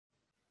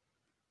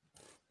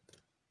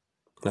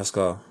Let's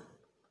go.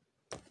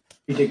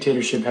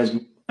 Dictatorship has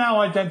now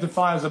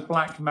identify as a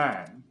black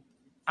man.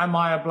 Am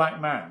I a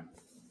black man?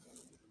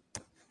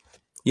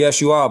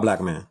 Yes, you are a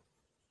black man.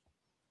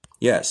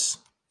 Yes,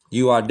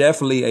 you are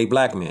definitely a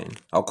black man.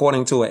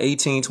 According to an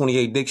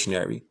 1828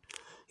 dictionary,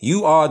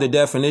 you are the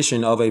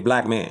definition of a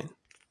black man.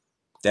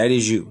 That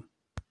is you.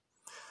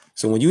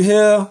 So when you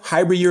hear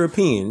hybrid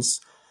Europeans,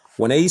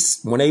 when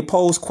they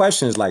pose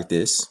questions like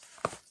this,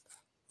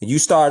 you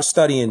start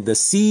studying the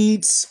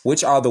seeds,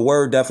 which are the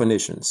word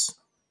definitions.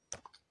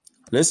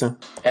 Listen.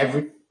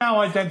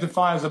 Now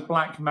identify as a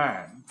black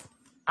man.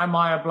 Am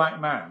I a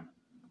black man?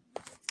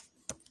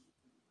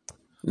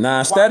 Now,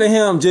 instead of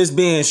him just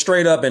being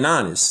straight up and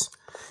honest,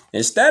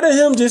 instead of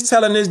him just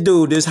telling this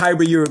dude, this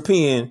hybrid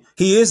European,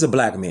 he is a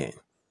black man.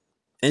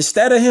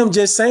 Instead of him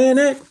just saying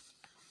that,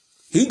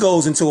 he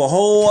goes into a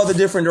whole other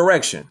different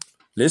direction.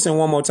 Listen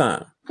one more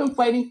time.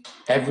 Conflating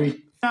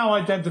now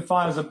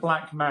identify as a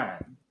black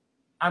man.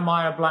 Am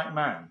I a black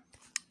man?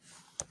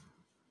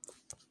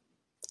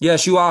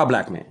 Yes, you are a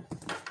black man.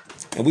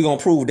 And we're going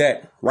to prove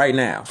that right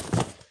now.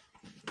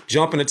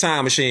 Jump in the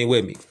time machine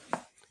with me.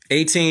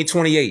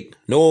 1828,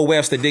 Noah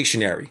Webster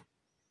Dictionary.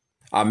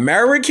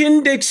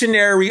 American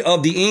Dictionary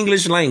of the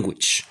English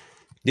Language.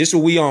 This is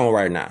what we on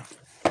right now.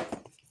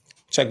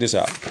 Check this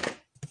out.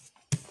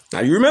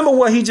 Now, you remember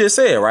what he just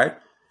said, right?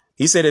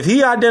 He said, if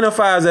he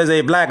identifies as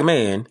a black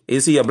man,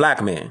 is he a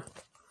black man?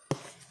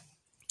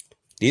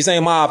 These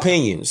ain't my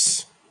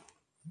opinions.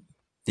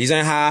 These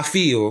ain't how I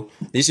feel.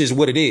 This is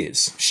what it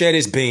is. Share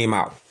this beam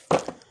out.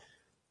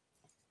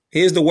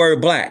 Here's the word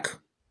black.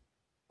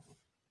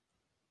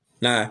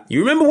 Now, you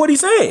remember what he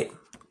said?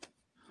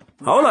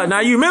 Hold on.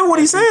 Now, you remember what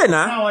he said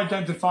now? Now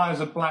identify as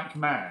a black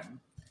man.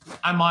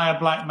 Am I a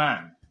black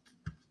man?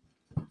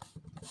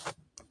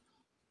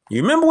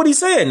 You remember what he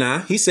said now?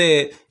 He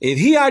said, if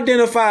he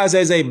identifies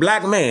as a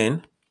black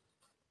man,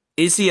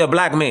 is he a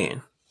black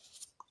man?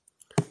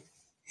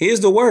 Here's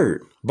the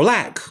word.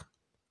 Black.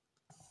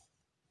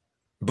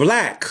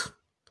 Black.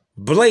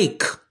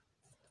 Blake.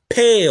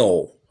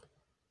 Pale.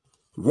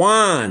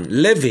 Wan.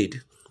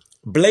 Livid.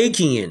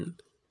 Blakian.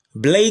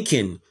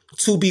 Blaken.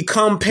 To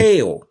become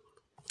pale.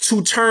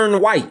 To turn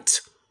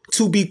white.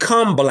 To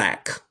become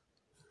black.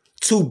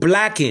 To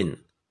blacken.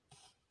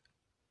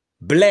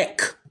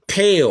 Black.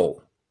 Pale.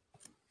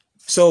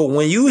 So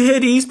when you hear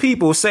these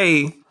people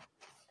say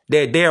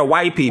that they're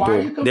white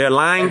people, they're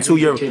lying to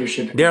your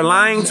face.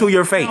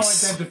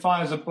 Now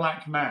identify as a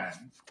black man.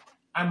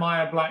 Am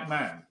I a black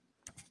man?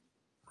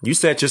 You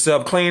set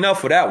yourself clean up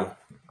for that one.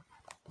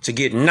 To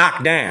get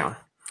knocked down.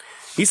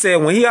 He said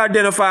when he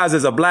identifies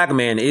as a black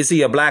man, is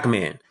he a black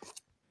man?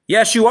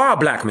 Yes, you are a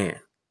black man.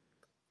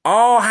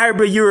 All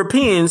hybrid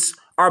Europeans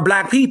are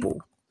black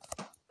people.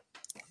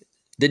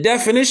 The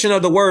definition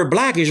of the word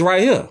black is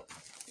right here.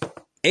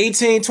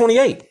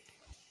 1828.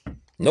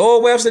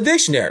 Noah Webster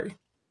Dictionary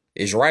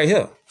is right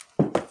here.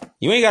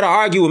 You ain't got to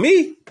argue with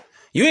me.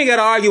 You ain't got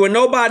to argue with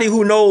nobody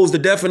who knows the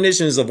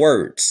definitions of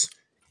words.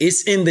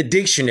 It's in the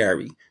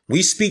dictionary.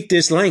 We speak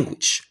this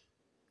language.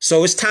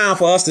 So it's time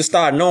for us to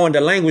start knowing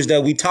the language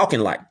that we talking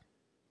like.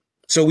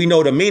 So we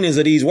know the meanings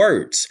of these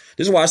words.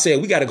 This is why I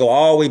said we got to go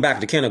all the way back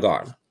to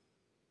kindergarten.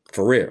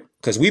 For real.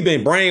 Because we've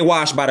been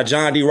brainwashed by the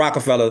John D.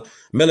 Rockefeller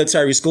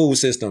military school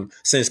system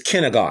since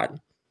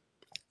kindergarten.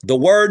 The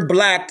word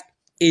black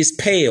is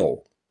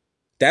pale.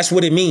 That's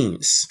what it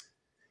means.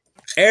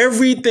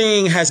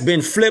 Everything has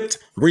been flipped,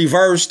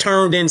 reversed,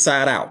 turned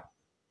inside out.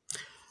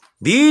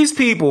 These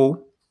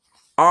people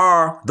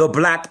are the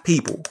black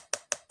people.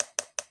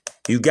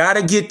 You got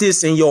to get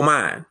this in your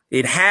mind.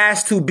 It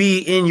has to be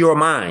in your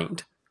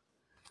mind.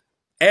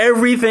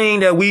 Everything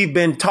that we've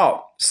been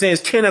taught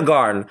since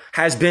kindergarten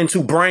has been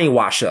to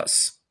brainwash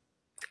us.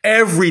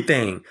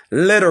 Everything,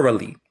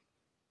 literally.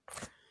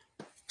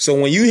 So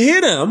when you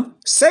hear them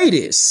say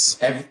this.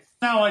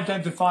 Now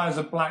identify as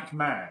a black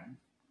man.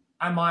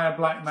 Am I a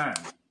black man?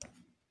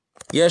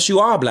 Yes, you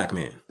are a black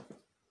man.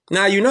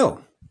 Now you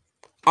know.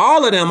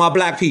 All of them are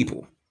black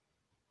people.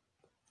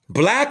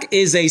 Black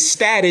is a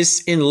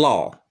status in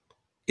law.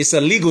 It's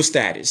a legal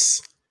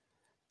status.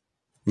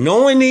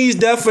 Knowing these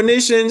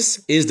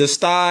definitions is the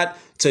start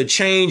to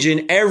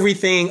changing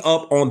everything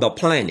up on the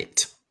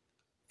planet.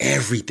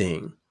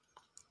 Everything.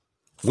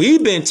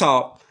 We've been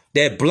taught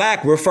that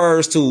black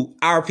refers to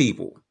our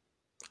people.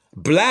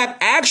 Black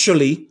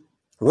actually,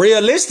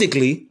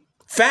 realistically,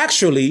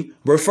 factually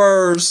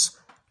refers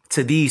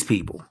to these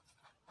people.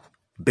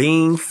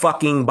 Bing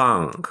fucking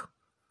bong.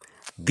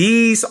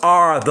 These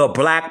are the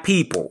black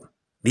people.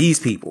 These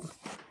people.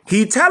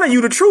 He telling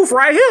you the truth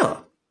right here.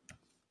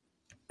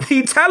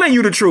 He telling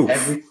you the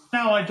truth.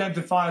 Now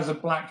identify as a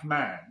black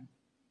man.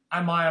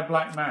 Am I a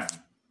black man?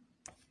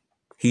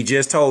 He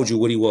just told you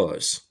what he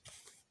was.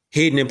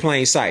 Hidden in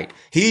plain sight.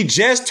 He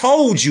just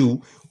told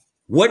you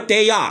what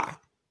they are.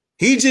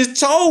 He just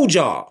told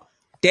y'all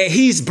that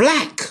he's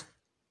black.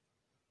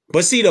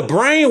 But see, the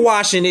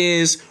brainwashing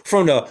is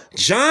from the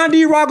John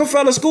D.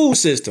 Rockefeller school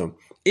system.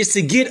 It's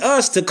to get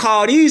us to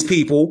call these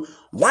people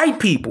white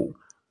people.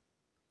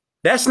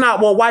 That's not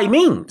what white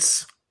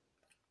means.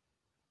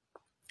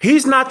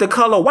 He's not the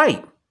color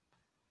white.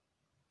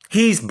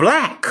 He's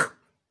black.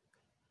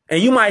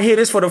 And you might hear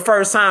this for the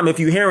first time if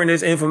you're hearing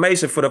this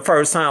information for the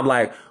first time.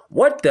 Like,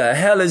 what the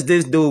hell is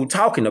this dude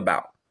talking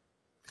about?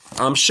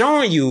 I'm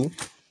showing you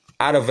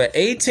out of an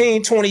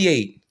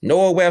 1828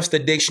 Noah Webster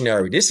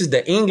dictionary. This is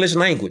the English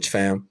language,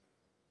 fam.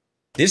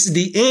 This is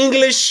the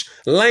English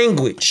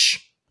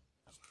language.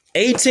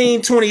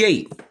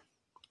 1828.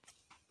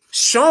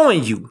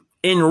 Showing you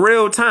in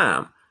real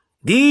time.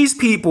 These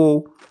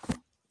people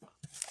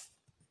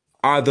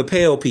are the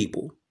pale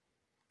people.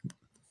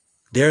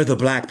 They're the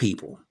black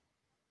people.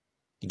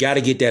 You got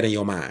to get that in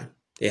your mind.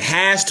 It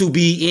has to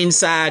be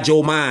inside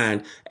your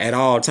mind at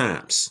all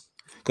times.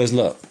 Because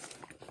look,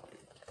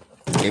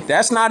 if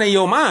that's not in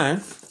your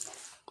mind,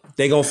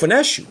 they're going to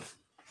finesse you.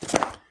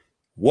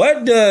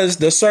 What does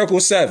the Circle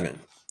 7,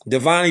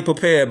 divinely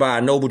prepared by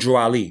Noble Drew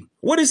Ali,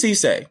 what does he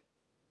say?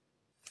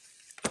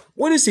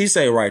 What does he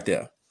say right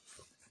there?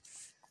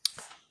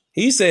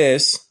 He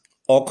says,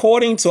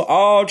 according to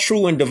all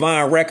true and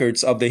divine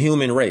records of the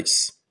human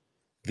race,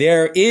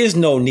 there is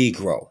no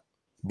Negro,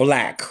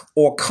 black,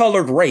 or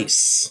colored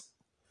race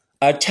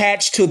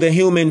attached to the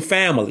human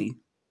family,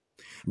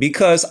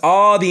 because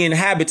all the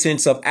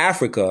inhabitants of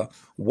Africa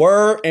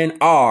were and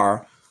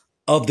are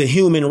of the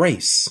human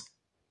race,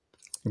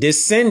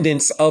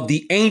 descendants of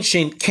the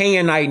ancient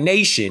Canaanite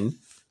nation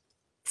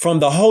from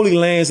the holy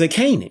lands of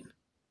Canaan.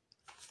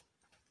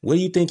 Where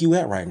do you think you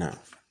at right now?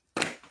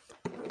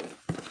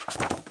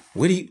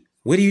 Where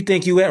do you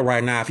think you at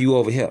right now if you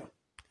over here?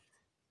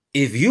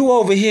 If you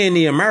over here in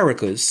the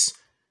Americas,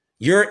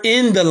 you're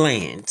in the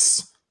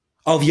lands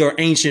of your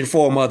ancient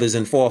foremothers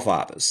and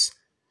forefathers.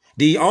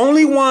 The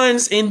only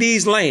ones in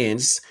these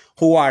lands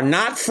who are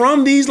not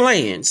from these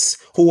lands,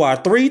 who are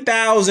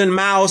 3,000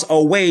 miles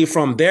away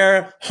from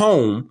their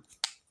home,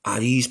 are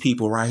these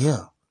people right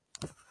here.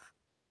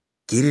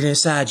 Get it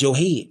inside your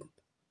head.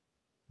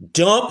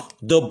 Dump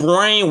the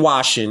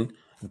brainwashing.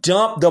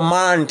 Dump the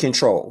mind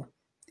control.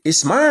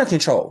 It's mind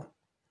control.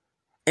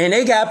 And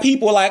they got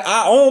people like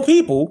our own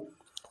people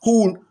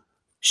who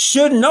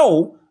should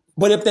know,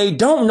 but if they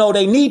don't know,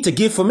 they need to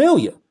get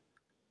familiar.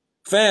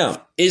 Fam,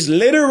 it's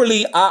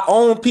literally our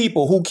own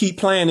people who keep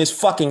playing this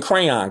fucking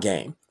crayon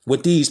game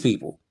with these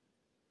people.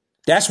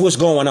 That's what's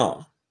going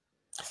on.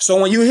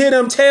 So when you hear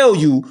them tell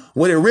you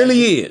what it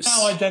really is.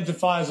 Now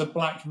identify as a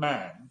black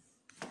man.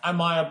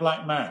 Am I a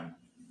black man?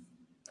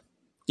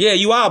 Yeah,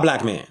 you are a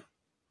black man.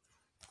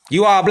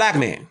 You are a black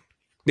man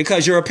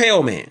because you're a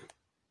pale man.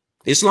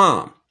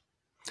 Islam.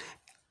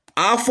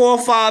 Our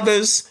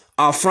forefathers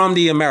are from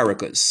the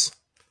Americas.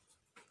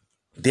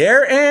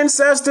 Their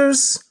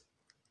ancestors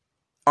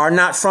are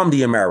not from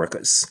the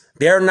Americas.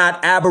 They're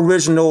not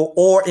Aboriginal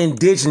or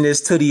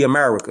indigenous to the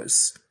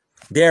Americas.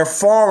 They're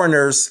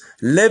foreigners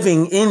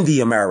living in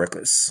the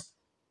Americas.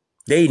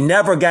 They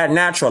never got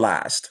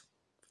naturalized.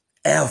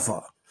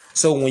 Ever.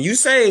 So when you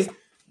say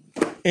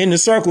in the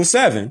Circle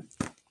 7,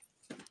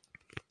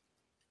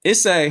 it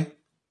say,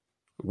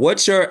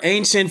 what your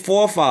ancient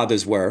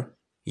forefathers were,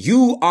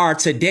 you are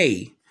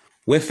today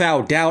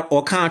without doubt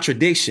or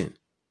contradiction.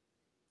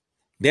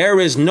 There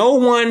is no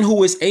one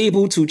who is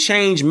able to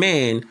change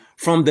man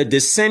from the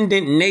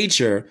descendant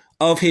nature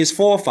of his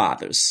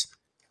forefathers,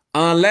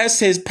 unless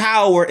his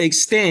power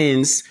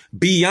extends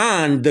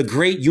beyond the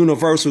great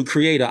universal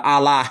creator,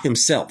 Allah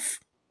himself.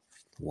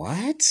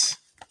 What?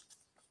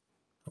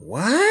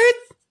 What?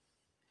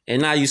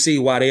 And now you see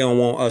why they don't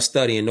want us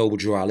studying Noble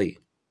Drew Ali.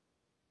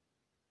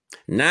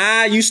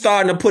 Now you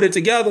starting to put it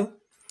together.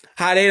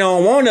 How they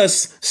don't want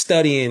us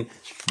studying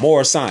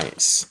more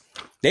science.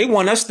 They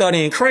want us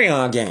studying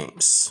crayon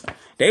games.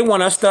 They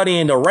want us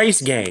studying the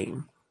race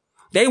game.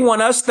 They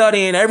want us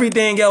studying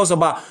everything else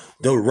about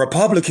the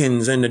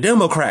Republicans and the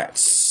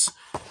Democrats.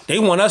 They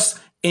want us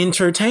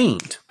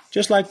entertained,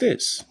 just like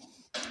this.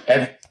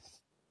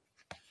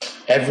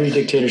 Every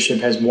dictatorship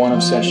has one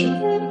obsession,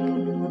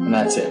 and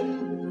that's it.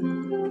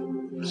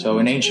 So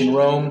in ancient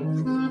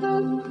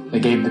Rome, they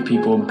gave the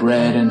people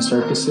bread and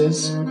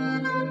circuses.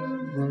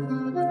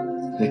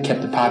 They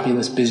kept the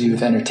populace busy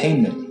with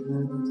entertainment.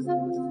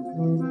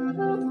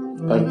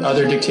 But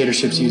other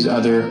dictatorships use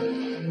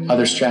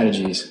other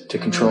strategies to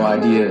control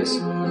ideas,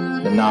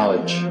 the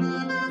knowledge.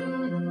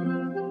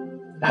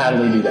 How do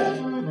they do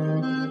that?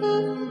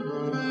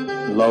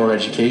 Lower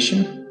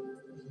education.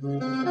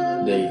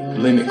 They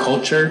limit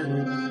culture,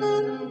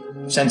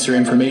 censor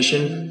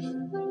information.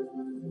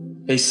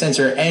 They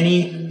censor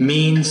any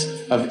means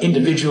of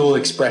individual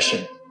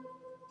expression.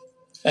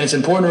 And it's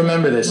important to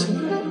remember this,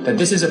 that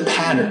this is a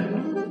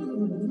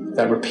pattern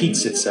that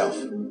repeats itself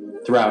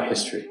throughout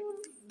history.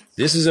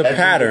 This is a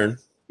pattern.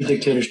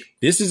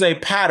 This is a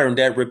pattern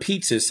that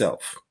repeats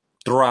itself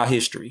throughout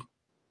history.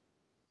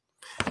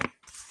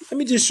 Let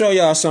me just show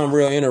y'all something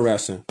real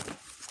interesting.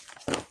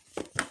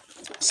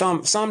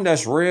 Something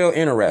that's real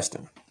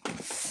interesting.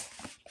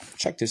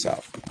 Check this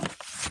out.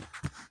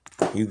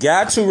 You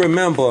got to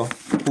remember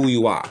who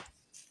you are.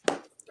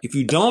 If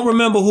you don't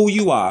remember who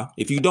you are,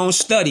 if you don't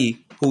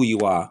study who you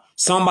are,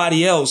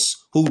 somebody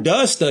else who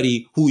does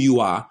study who you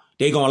are,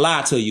 They're going to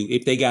lie to you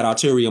if they got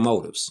ulterior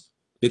motives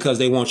because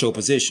they want your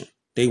position.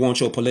 They want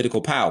your political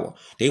power.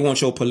 They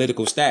want your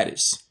political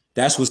status.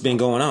 That's what's been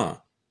going on.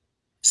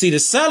 See, the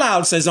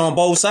sellouts is on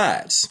both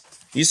sides.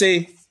 You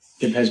see?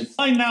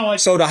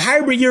 So the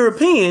hybrid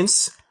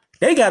Europeans,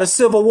 they got a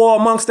civil war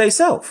amongst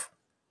themselves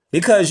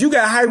because you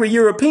got hybrid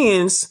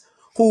Europeans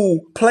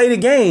who play the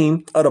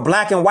game of the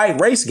black and white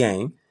race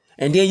game.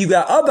 And then you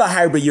got other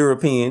hybrid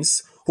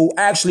Europeans who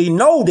actually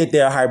know that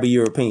they're hybrid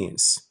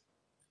Europeans.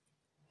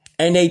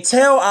 And they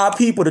tell our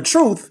people the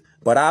truth,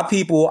 but our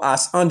people are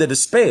under the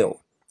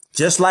spell.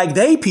 Just like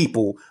they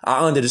people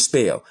are under the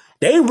spell.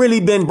 They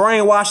really been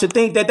brainwashed to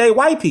think that they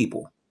white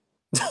people.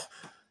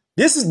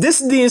 This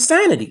is the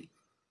insanity.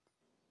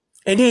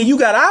 And then you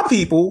got our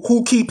people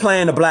who keep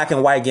playing the black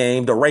and white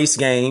game, the race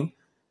game,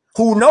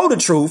 who know the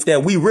truth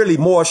that we really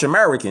Moorish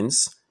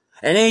Americans.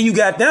 And then you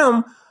got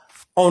them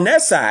on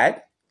that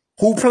side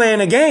who playing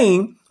a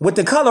game with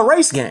the color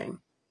race game.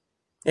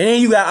 And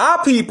then you got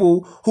our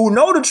people who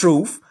know the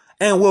truth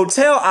and will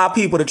tell our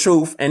people the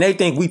truth and they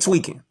think we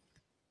tweaking.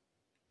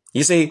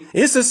 You see,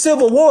 it's a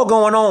civil war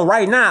going on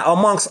right now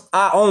amongst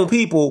our own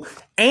people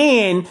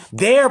and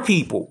their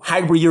people,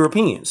 hybrid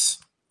Europeans.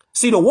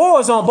 See, the war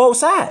is on both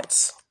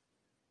sides.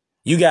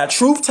 You got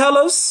truth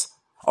tellers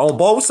on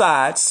both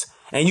sides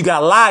and you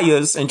got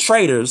liars and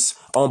traitors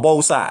on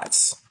both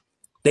sides.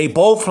 They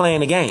both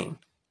playing the game.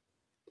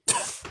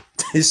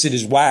 This shit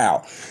is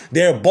wild.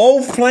 They're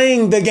both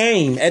playing the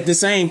game at the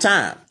same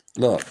time.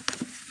 Look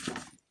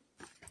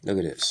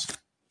at this.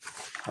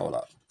 Hold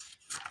up.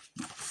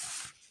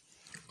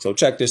 So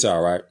check this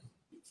out, right?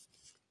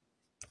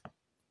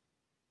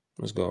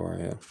 Let's go right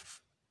here.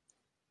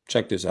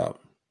 Check this out.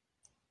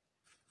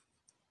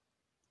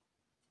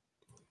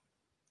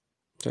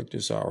 Check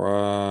this out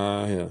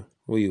right here.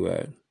 Where you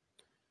at?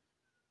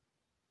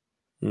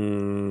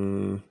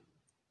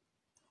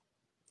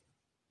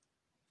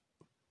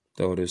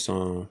 Throw this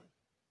on.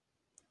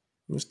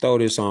 Let's throw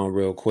this on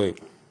real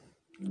quick.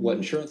 What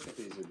insurance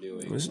companies are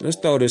doing. Let's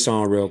throw this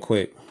on real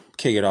quick.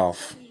 Kick it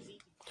off.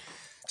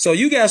 So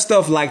you got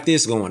stuff like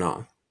this going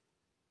on.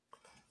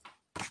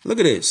 Look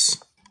at this.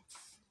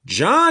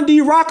 John D.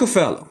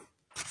 Rockefeller.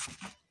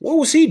 What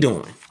was he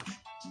doing?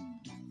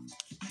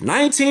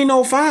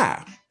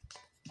 1905.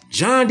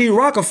 John D.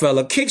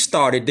 Rockefeller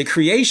kickstarted the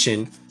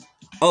creation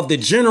of the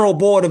General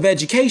Board of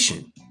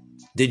Education,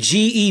 the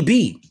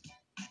GEB.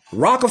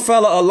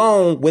 Rockefeller,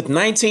 along with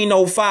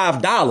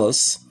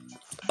 $1905,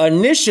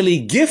 initially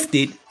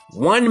gifted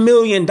 $1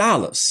 million,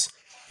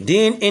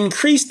 then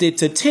increased it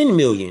to $10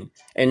 million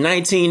in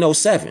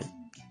 1907.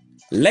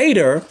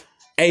 Later,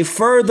 a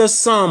further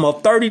sum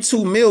of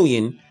 $32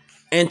 million,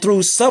 and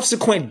through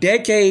subsequent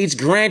decades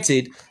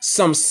granted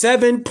some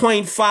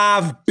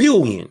 $7.5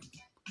 billion.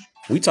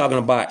 We talking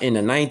about in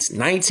the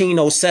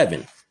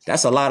 1907.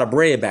 That's a lot of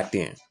bread back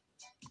then.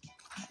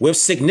 With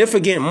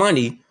significant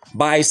money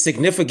by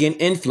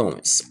significant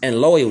influence and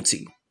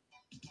loyalty.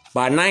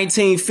 By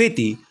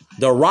 1950,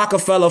 the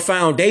Rockefeller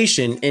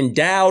Foundation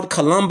endowed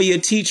Columbia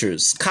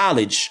Teachers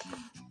College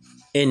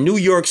in New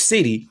York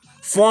City,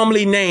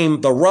 formerly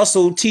named the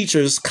Russell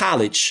Teachers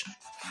College,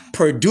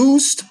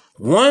 produced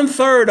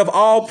 1/3 of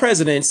all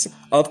presidents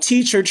of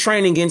teacher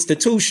training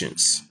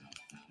institutions,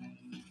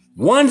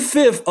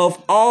 1/5 of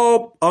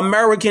all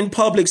American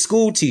public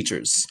school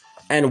teachers,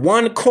 and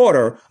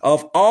 1/4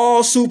 of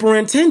all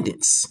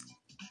superintendents.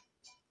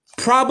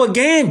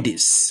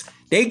 Propagandists,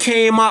 they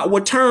came out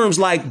with terms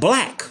like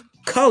black,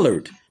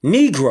 colored,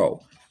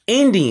 Negro,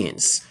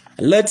 Indians,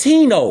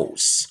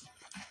 Latinos,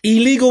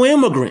 illegal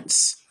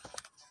immigrants,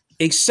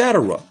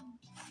 etc.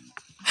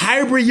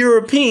 Hybrid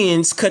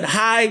Europeans could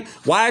hide.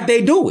 Why'd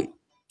they do it?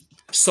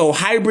 So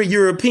hybrid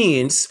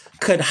Europeans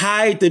could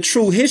hide the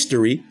true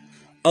history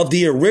of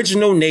the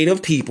original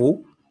native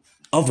people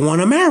of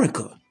one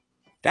America.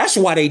 That's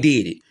why they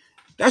did it.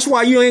 That's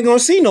why you ain't gonna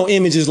see no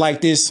images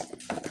like this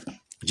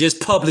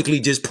just publicly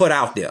just put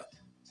out there.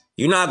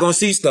 You're not gonna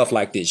see stuff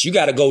like this. You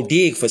gotta go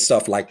dig for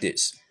stuff like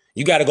this.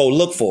 You gotta go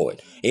look for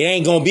it. It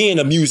ain't gonna be in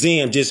a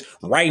museum just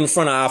right in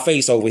front of our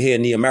face over here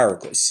in the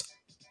Americas.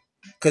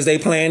 Because they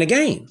playing a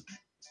game.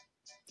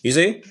 You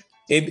see?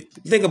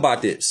 Think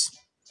about this.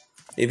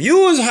 If you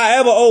was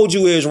however old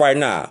you is right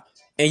now,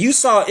 and you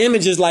saw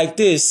images like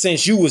this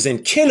since you was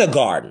in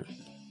kindergarten,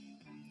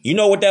 you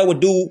know what that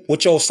would do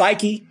with your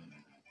psyche?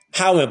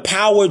 How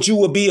empowered you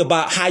would be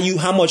about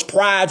how much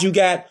pride you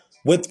got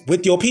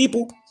with your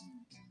people?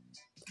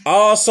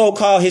 All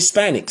so-called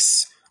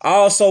Hispanics,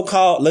 all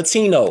so-called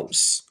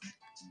Latinos.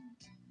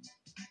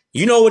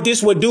 You know what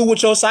this would do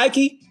with your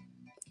psyche?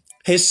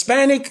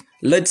 Hispanic,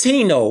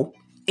 Latino,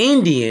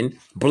 Indian,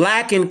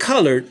 black, and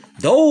colored,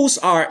 those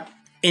are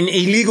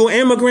illegal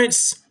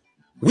immigrants.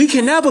 We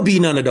can never be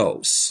none of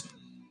those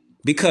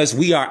because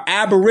we are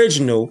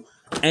aboriginal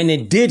and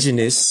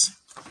indigenous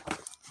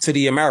to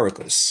the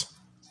Americas.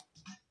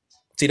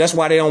 See, that's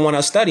why they don't want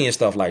us studying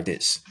stuff like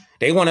this.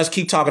 They want us to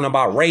keep talking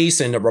about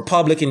race and the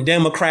Republican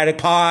Democratic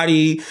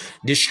Party,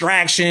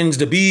 distractions,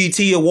 the BET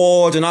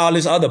Awards, and all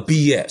this other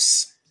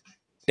BS.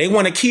 They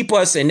want to keep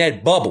us in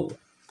that bubble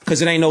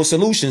because it ain't no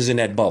solutions in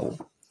that bubble.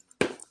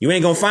 You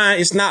ain't gonna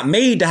find, it's not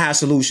made to have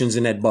solutions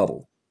in that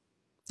bubble.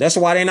 That's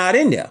why they're not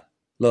in there.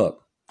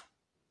 Look.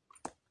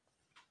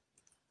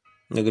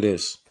 Look at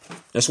this.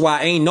 That's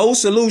why ain't no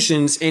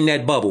solutions in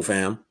that bubble,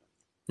 fam.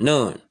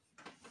 None.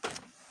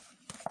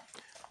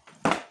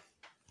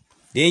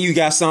 Then you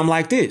got something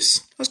like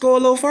this. Let's go a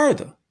little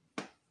further.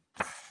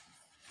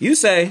 You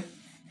say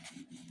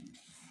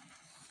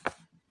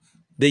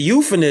the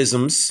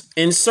euphemisms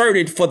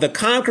inserted for the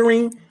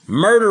conquering,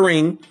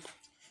 murdering,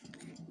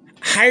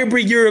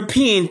 hybrid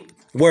European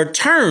were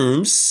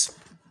terms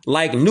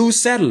like new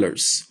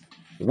settlers,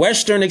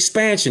 Western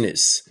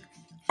expansionists,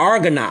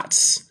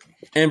 Argonauts,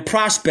 and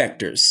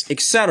prospectors,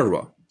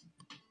 etc.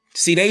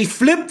 See, they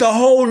flipped the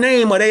whole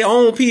name of their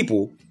own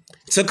people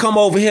to come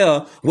over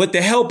here with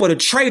the help of the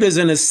traitors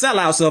and the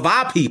sellouts of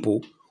our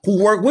people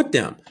who work with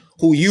them,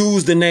 who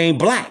use the name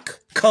black,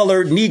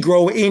 colored,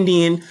 Negro,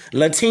 Indian,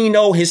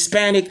 Latino,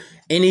 Hispanic,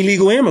 and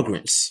illegal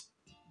immigrants.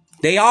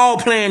 They all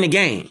playing the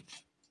game.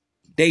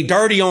 They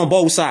dirty on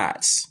both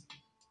sides.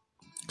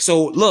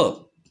 So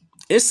look,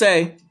 it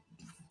say,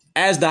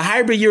 as the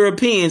hybrid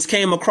Europeans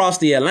came across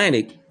the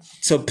Atlantic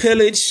to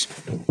pillage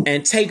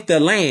and take the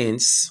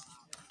lands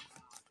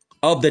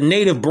of the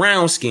native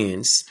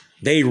brownskins,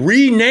 they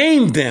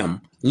renamed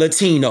them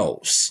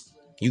Latinos.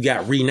 You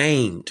got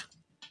renamed.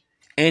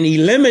 And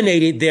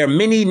eliminated their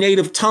many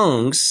native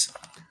tongues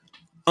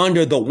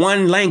under the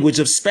one language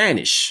of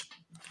Spanish.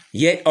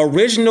 Yet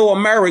original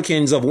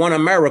Americans of one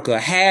America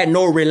had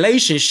no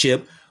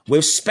relationship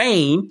with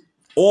Spain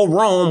or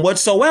Rome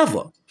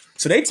whatsoever.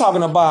 So they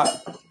talking about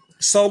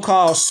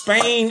so-called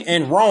Spain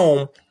and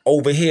Rome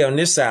over here on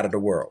this side of the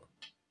world.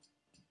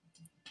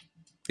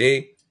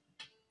 See?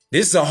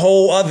 This is a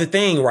whole other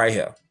thing right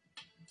here.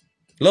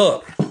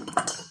 Look,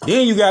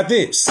 then you got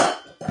this.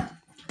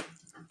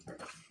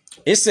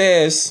 It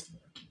says,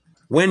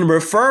 when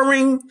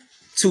referring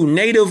to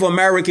Native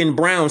American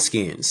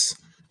brownskins,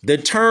 the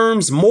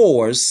terms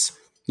Moors,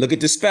 look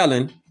at the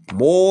spelling,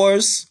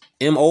 Moors,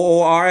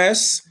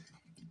 M-O-O-R-S,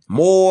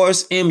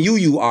 Moors,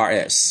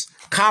 M-U-U-R-S,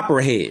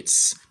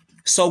 Copperheads,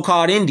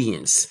 so-called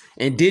Indians,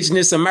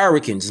 Indigenous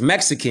Americans,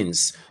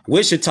 Mexicans,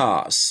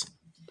 Wichitas,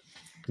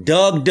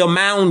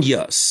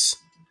 Dugdamoundias,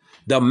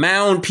 the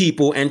Mound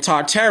people and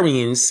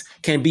Tartarians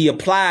can be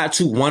applied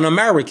to one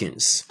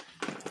Americans.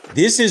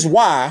 This is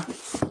why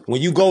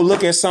when you go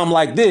look at something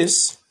like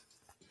this,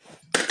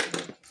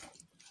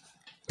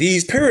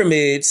 these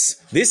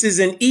pyramids, this is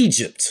in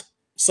Egypt,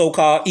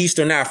 so-called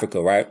Eastern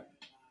Africa, right?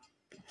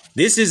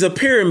 This is a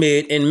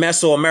pyramid in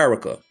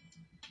Mesoamerica.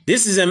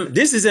 This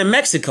is in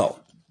Mexico.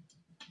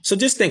 So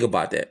just think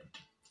about that.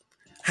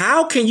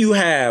 How can you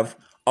have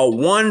a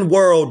one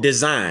world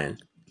design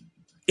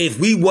if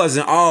we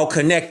wasn't all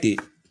connected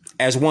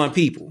as one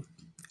people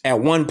at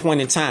one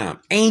point in time,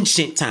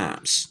 ancient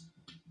times?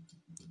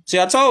 See,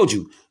 I told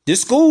you,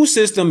 this school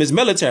system is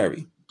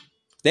military.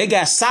 They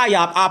got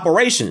PSYOP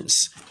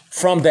operations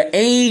from the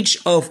age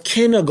of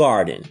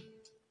kindergarten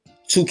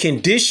to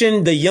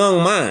condition the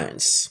young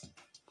minds.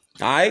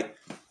 All right.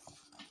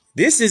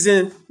 This is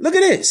in, look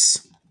at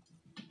this.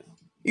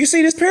 You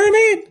see this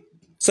pyramid?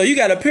 So you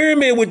got a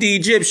pyramid with the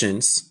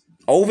Egyptians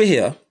over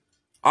here.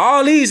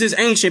 All these is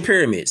ancient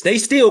pyramids. They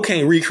still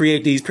can't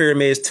recreate these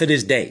pyramids to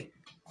this day.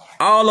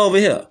 All over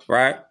here,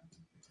 right?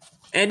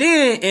 And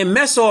then in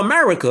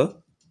Mesoamerica,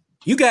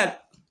 you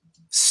got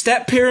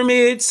step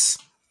pyramids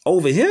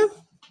over here.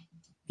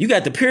 You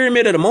got the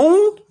Pyramid of the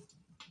Moon.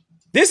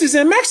 This is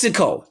in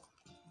Mexico.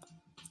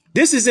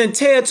 This is in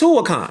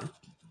Teotihuacan.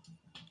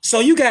 So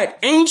you got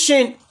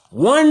ancient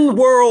one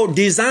world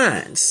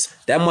designs.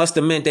 That must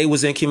have meant they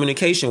was in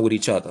communication with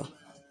each other.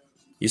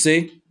 You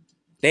see?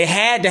 They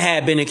had to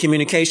have been in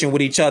communication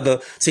with each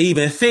other to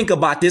even think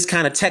about this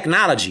kind of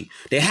technology.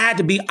 They had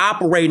to be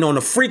operating on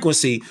a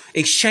frequency,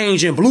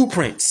 exchanging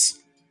blueprints.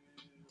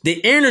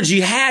 The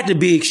energy had to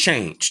be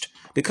exchanged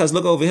because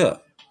look over here.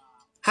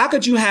 How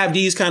could you have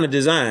these kind of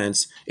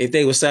designs if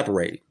they were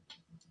separated?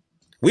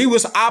 We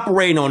was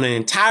operating on an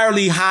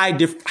entirely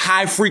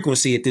high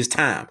frequency at this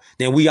time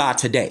than we are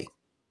today.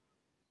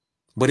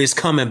 But it's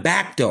coming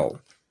back though.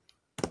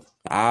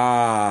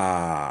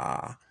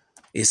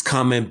 It's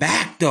coming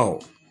back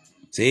though.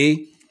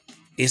 See,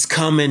 it's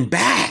coming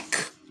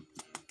back.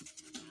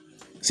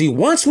 See,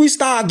 once we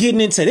start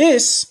getting into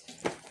this,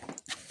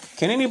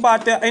 can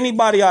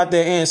anybody out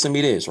there answer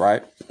me this,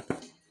 right?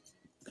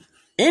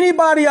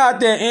 Anybody out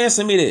there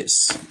answer me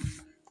this?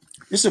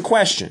 It's a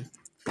question.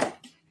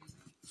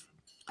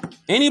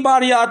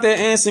 Anybody out there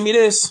answer me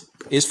this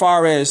as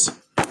far as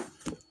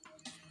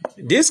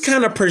this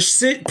kind of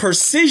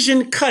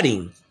precision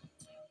cutting?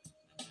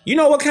 You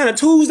know what kind of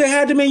tools they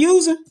had to be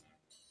using?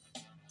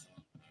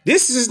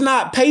 This is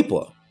not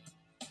paper.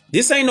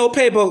 This ain't no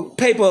paper, you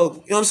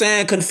know what I'm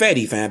saying,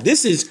 confetti, fam.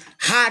 This is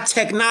high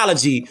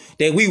technology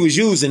that we was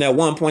using at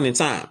one point in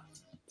time.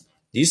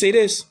 Do you see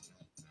this?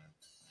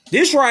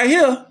 This right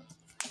here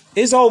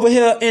is over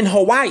here in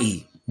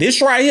Hawaii.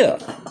 This right here.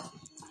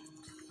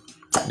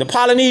 The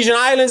Polynesian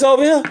Islands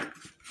over here.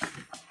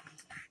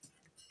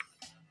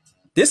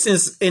 This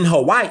is in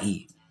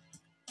Hawaii.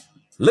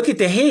 Look at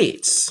the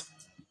heads.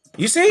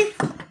 You see?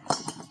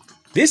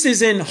 This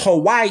is in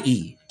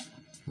Hawaii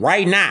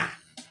right now.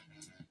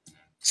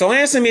 So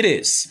answer me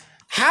this.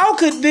 How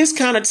could this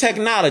kind of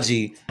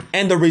technology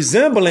and the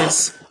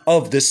resemblance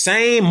of the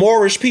same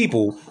Moorish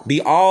people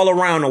be all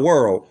around the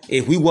world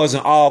if we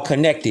wasn't all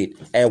connected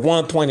at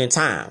one point in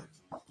time?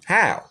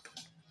 How?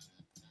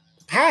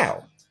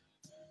 How?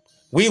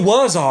 We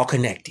was all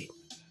connected.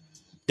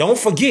 Don't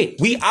forget,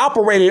 we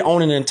operated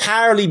on an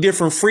entirely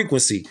different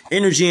frequency,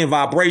 energy and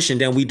vibration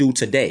than we do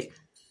today.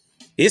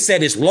 It's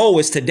at its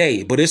lowest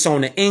today, but it's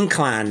on the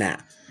incline now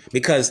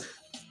because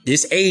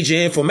this age of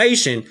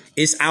information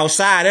is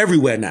outside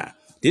everywhere now.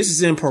 This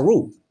is in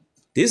Peru.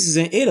 This is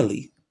in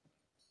Italy.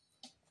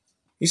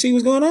 You see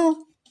what's going on?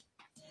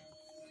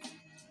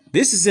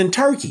 This is in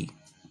Turkey.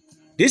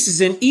 This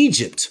is in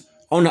Egypt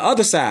on the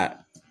other side.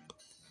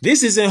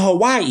 This is in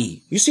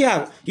Hawaii. You see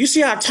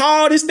how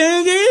tall this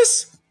thing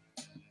is?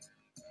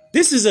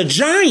 This is a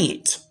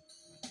giant.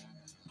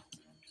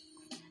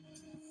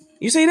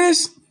 You see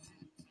this?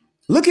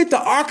 Look at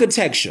the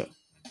architecture.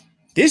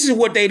 This is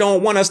what they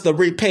don't want us to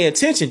pay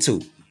attention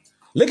to.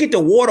 Look at the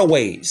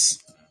waterways.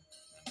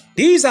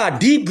 These are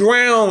deep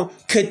ground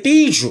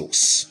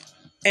cathedrals.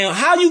 And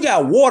how you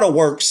got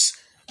waterworks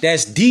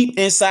that's deep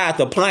inside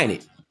the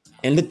planet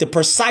and with the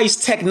precise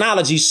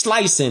technology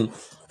slicing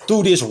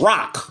through this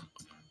rock.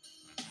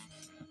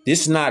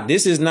 This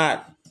is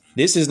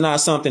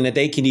not something that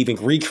they can even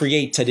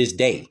recreate to this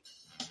day.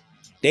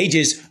 They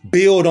just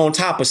build on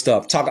top of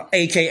stuff,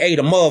 aka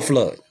the mud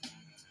flood.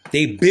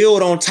 They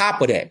build on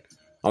top of that.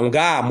 On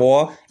God,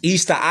 more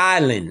Easter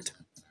Island.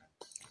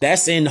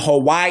 That's in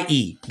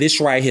Hawaii. This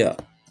right here.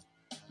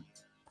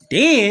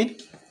 Then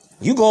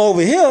you go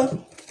over here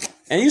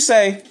and you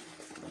say,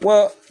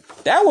 well,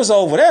 that was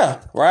over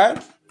there,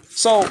 right?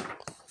 So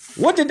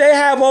what did they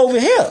have over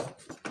here?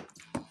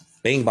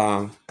 Bing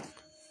bong.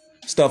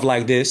 Stuff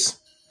like this.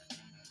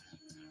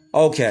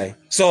 Okay.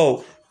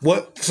 So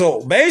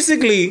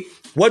basically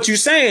what you're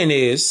saying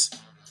is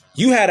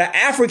you had an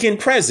African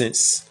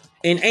presence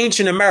in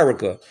ancient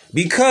America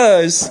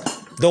because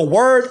the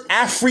word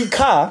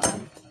Africa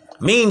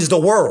means the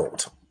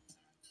world.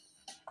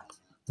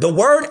 The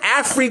word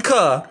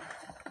Africa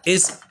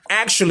is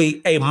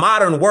actually a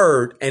modern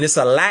word, and it's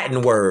a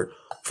Latin word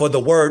for the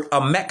word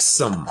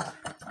amexum,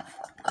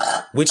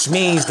 which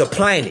means the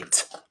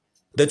planet,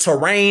 the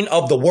terrain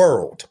of the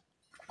world.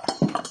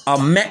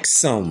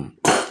 Amexum.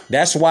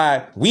 That's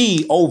why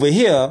we over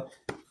here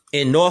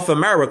in North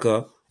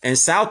America and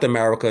South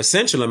America,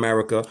 Central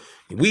America,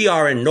 we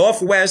are in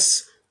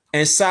Northwest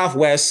and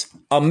Southwest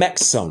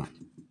Amexum.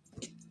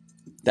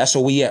 That's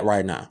where we at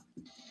right now.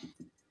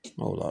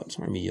 Hold up,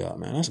 turn me up,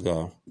 man. Let's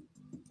go.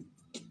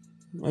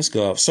 Let's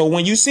go. So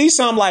when you see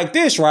something like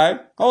this, right?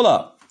 Hold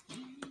up.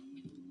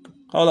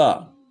 Hold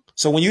up.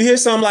 So when you hear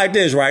something like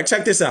this, right?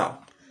 Check this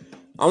out.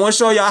 I want to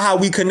show y'all how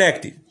we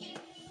connected.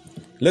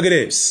 Look at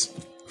this.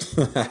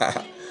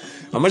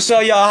 I'm going to show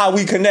y'all how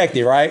we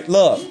connected, right?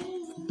 Look.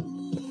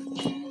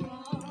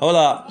 Hold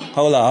up.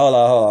 Hold up. Hold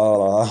up.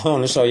 Hold up. I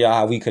want to show y'all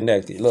how we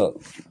connected.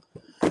 Look.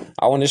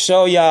 I want to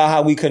show y'all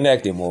how we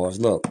connected, boys.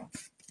 Look.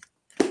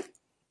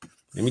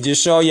 Let me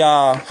just show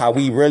y'all how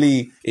we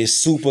really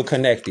is super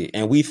connected.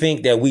 And we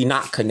think that we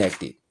not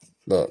connected.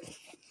 Look.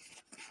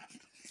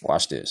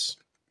 Watch this.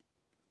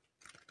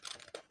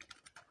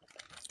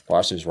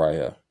 Watch this right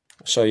here.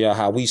 I'll show y'all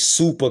how we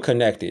super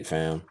connected,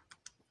 fam.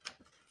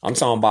 I'm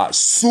talking about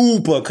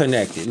super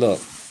connected. Look.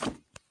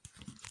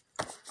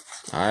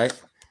 All right.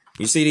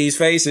 You see these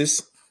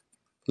faces?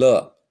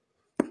 Look.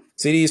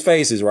 See these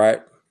faces,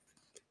 right?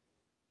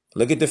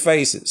 Look at the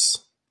faces.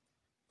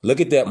 Look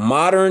at the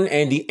modern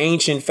and the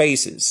ancient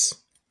faces.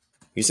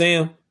 You see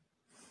them?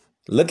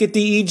 Look at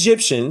the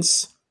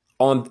Egyptians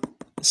on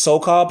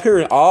so-called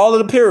pyramid, all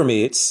of the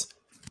pyramids,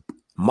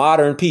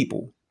 modern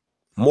people,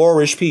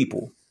 Moorish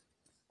people.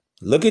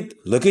 Look at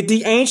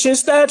the ancient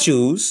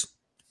statues,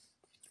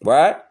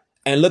 right?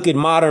 And look at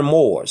modern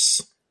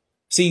Moors.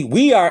 See,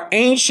 we are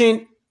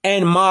ancient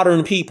and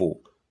modern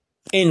people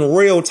in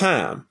real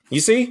time.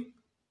 You see?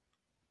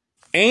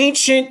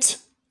 Ancient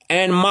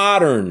and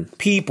modern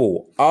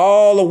people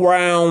all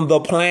around the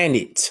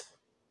planet.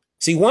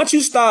 See, once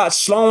you start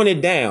slowing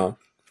it down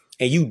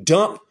and you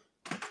dump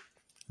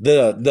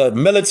the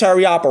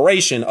military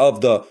operation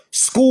of the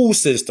school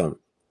system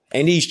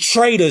and these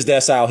traitors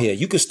that's out here,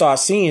 you can start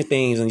seeing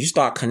things and you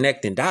start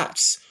connecting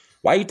dots.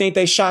 Why you think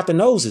they shot the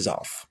noses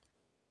off?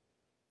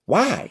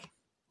 Why?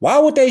 Why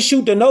would they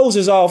shoot the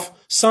noses off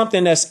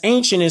something that's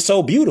ancient and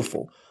so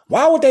beautiful?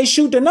 Why would they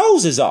shoot the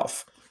noses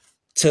off?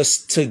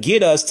 To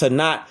get us to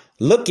not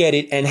look at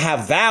it and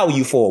have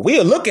value for it.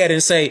 We'll look at it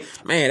and say,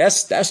 man,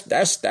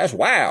 that's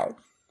wild.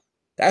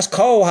 That's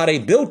cold how they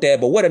built that,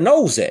 but where the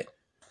nose at?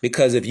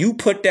 Because if you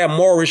put that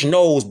Moorish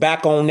nose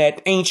back on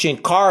that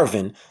ancient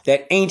carving,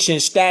 that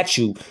ancient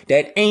statue,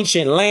 that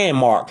ancient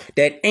landmark,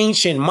 that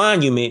ancient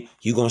monument,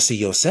 you're going to see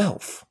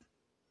yourself.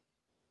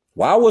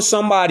 Why would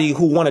somebody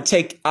who want to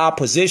take our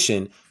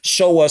position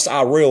show us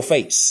our real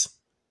face?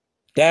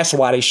 That's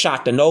why they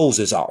shot the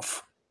noses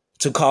off,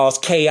 to cause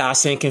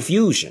chaos and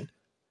confusion.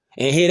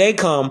 And here they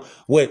come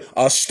with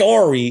a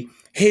story,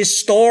 his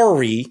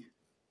story,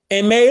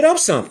 and made up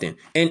something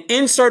and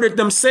inserted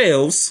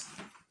themselves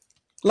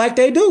like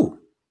they do.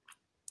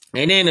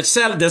 And then the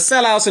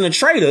sellouts and the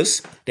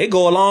traitors, they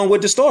go along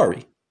with the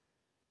story.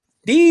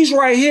 These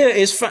right here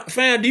is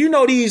found. Do you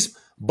know these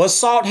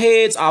basalt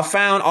heads are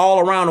found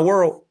all around the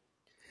world?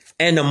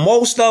 And the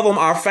most of them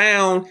are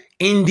found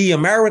in the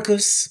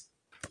Americas.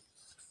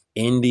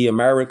 In the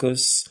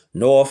Americas,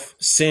 North,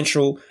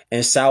 Central,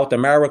 and South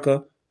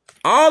America.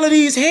 All of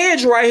these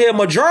heads right here,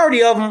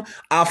 majority of them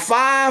are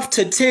 5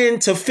 to 10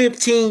 to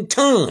 15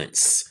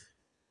 tons.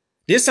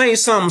 This ain't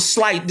something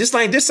slight. This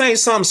ain't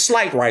something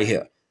slight right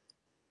here.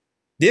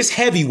 This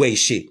heavyweight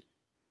shit.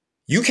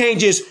 You can't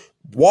just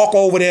walk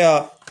over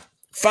there,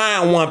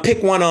 find one,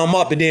 pick one of them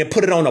up, and then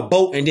put it on a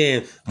boat and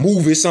then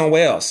move it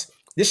somewhere else.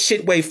 This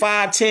shit weigh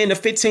 5, 10 to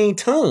 15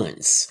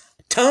 tons.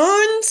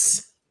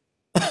 Tons?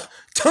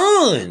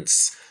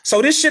 Tons.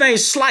 So this shit ain't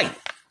slight.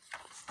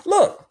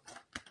 Look.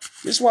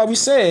 This is why we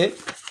said,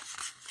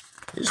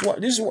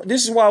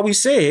 this is why we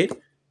said,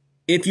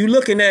 if you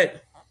looking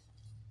at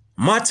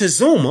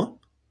Montezuma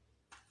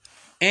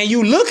and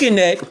you looking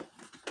at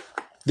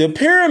the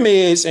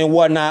pyramids and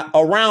whatnot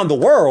around the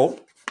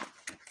world,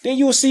 then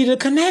you'll see the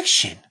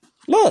connection.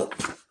 Look,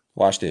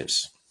 watch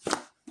this.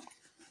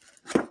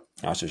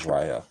 Watch this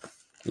right here.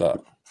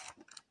 Look.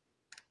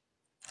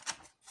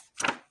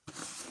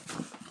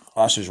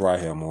 Watch this right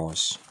here,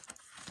 Morris.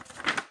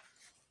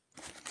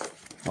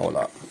 Hold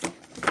up.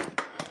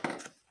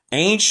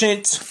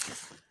 Ancient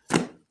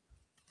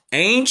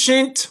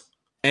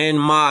and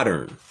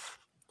modern,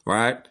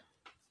 right?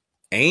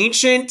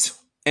 Ancient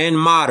and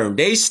modern.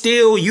 They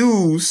still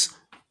use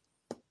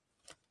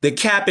the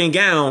cap and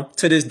gown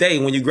to this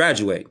day when you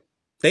graduate.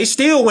 They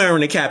still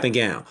wearing the cap and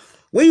gown.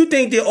 Where do you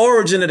think the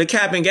origin of the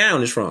cap and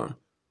gown is from?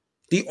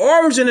 The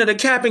origin of the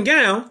cap and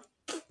gown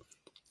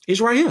is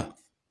right here.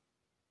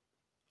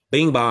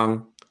 Bing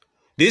bong.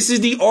 This is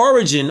the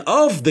origin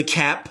of the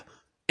cap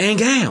and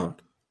gown.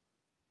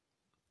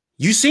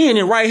 You seeing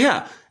it right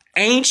here.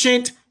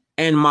 Ancient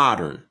and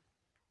modern.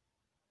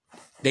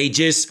 They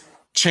just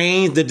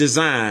changed the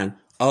design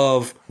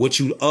of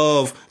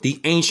the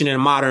ancient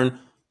and modern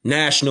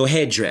national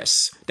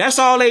headdress. That's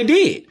all they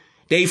did.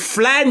 They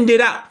flattened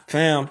it out.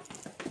 Fam,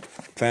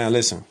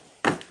 listen.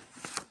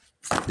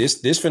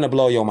 This finna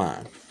blow your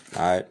mind.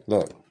 All right,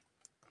 look.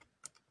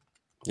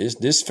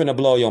 This finna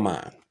blow your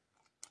mind.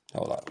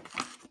 Hold up.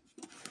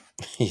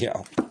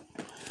 Yo.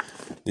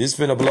 This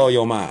finna blow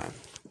your mind.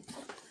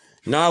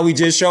 Nah, we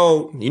just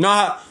showed, you know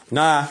how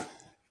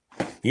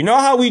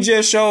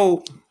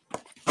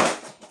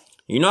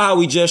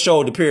we just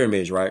showed the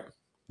pyramids, right?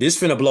 This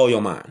finna blow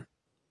your mind.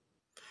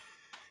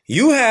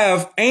 You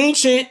have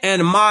ancient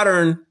and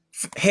modern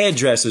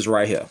headdresses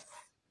right here.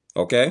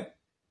 Okay?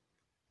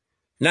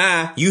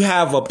 Now, you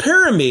have a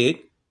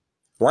pyramid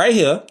right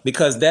here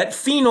because that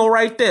pheno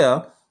right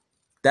there,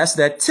 that's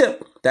that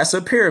tip. That's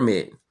a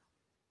pyramid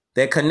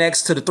that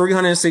connects to the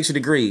 360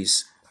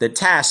 degrees, the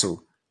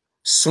tassel,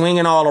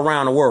 swinging all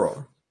around the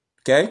world.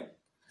 Okay?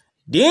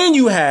 Then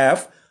you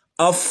have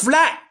a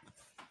flat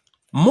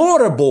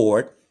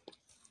mortarboard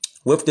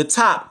with the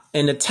top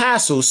and the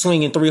tassel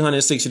swinging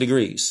 360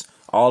 degrees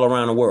all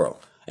around the world.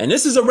 And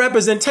this is a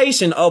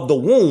representation of the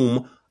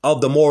womb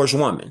of the Moorish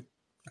woman.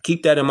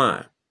 Keep that in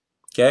mind.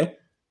 Okay?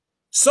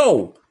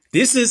 So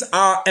this is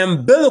our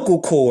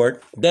umbilical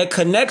cord that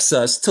connects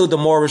us to the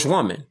Moorish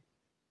woman.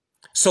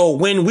 So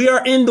when we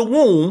are in the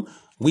womb,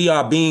 we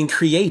are being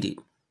created.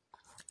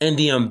 And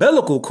the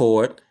umbilical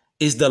cord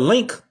is the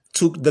link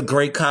to the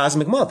great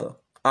cosmic mother,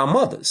 our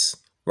mothers,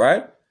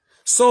 right?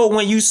 So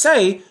when you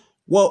say,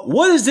 well,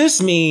 what does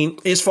this mean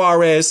as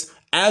far as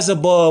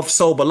above,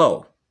 so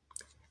below?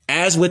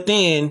 As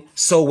within,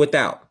 so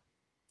without.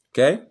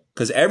 Okay?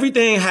 Because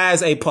everything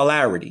has a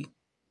polarity.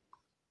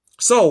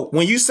 So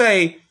when you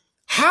say,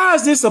 how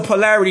is this a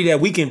polarity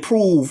that we can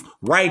prove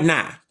right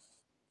now?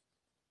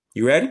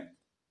 You ready?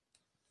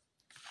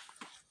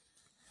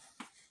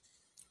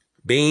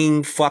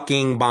 Bing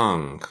fucking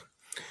bong.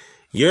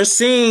 You're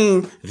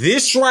seeing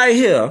this right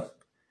here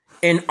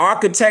in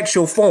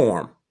architectural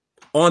form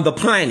on the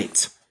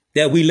planet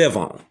that we live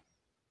on.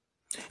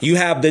 You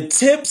have the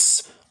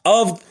tips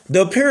of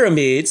the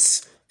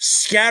pyramids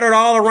scattered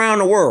all around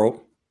the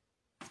world.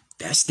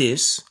 That's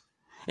this.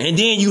 And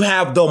then you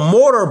have the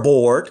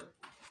mortarboard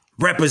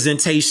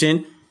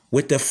representation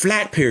with the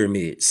flat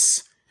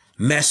pyramids.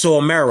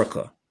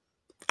 Mesoamerica.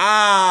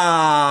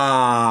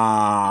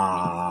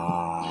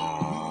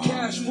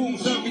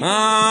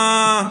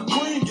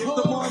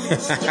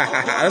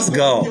 Let's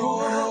go.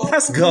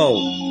 Let's go.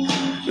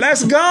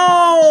 Let's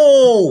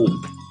go.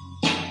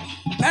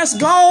 Let's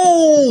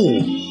go.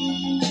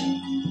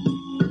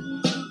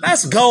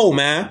 Let's go,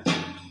 man.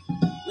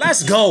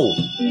 Let's go.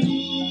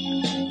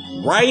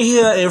 Right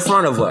here in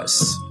front of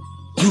us.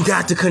 You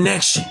got the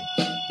connection.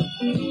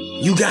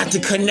 You got the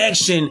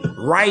connection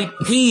right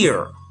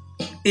here.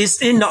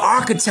 It's in the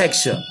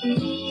architecture.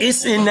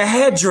 It's in the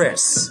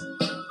headdress.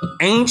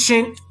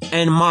 ancient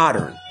and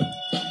modern.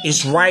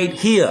 It's right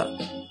here.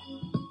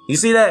 You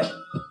see that?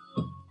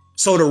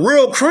 So the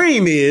real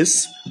cream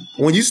is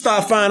when you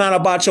start finding out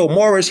about your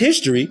Moorish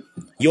history,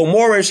 your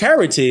Moorish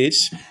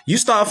heritage, you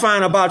start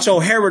finding about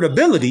your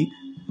heritability,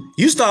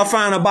 you start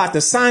finding about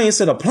the science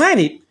of the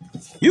planet,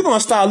 you're going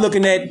to start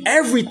looking at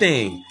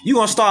everything. You're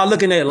going to start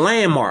looking at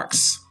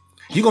landmarks.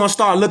 You're going to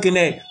start looking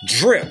at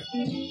drip.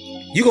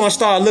 You're going to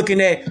start looking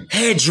at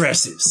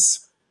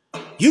headdresses.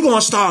 You're going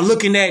to start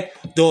looking at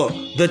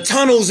the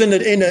tunnels in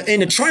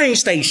the train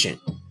station.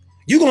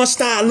 You're going to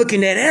start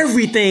looking at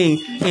everything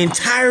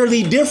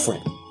entirely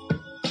different.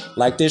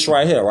 Like this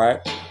right here, right?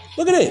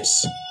 Look at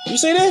this. You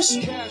see this?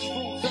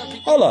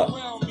 Hold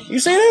up. You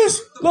see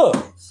this? Look.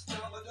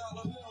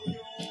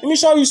 Let me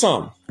show you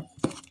something.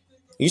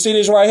 You see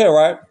this right here,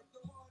 right?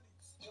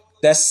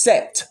 That's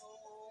set.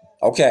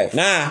 Okay.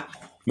 Now,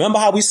 remember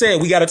how we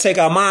said we got to take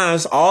our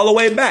minds all the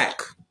way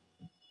back.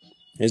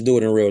 Let's do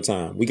it in real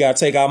time. We got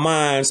to take our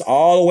minds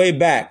all the way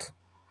back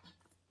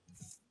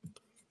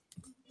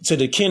to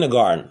the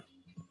kindergarten.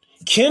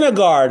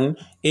 Kindergarten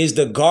is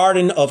the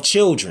garden of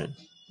children.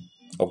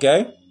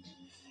 Okay?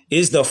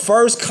 It's the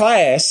first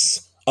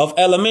class of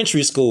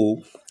elementary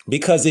school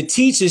because it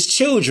teaches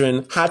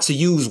children how to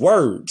use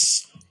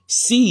words,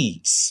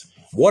 seeds.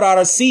 What are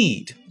the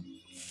seed?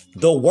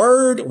 The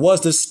word was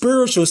the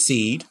spiritual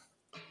seed,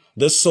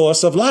 the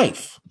source of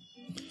life.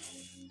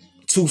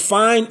 To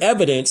find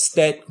evidence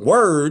that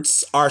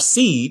words are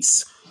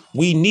seeds,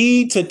 we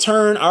need to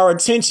turn our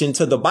attention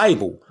to the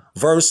Bible,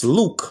 verse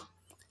Luke,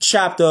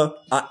 chapter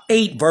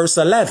 8, verse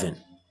 11.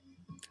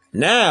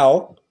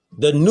 Now,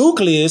 the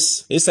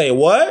nucleus, it say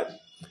what?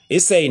 It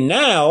say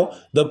now,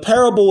 the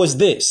parable is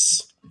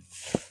this.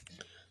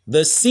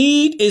 The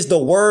seed is the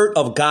word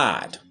of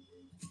God.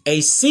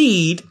 A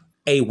seed,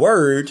 a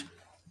word,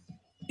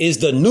 is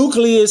the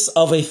nucleus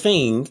of a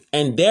thing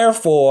and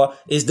therefore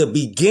is the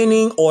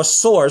beginning or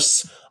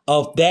source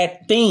of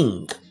that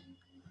thing.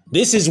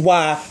 This is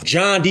why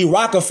John D.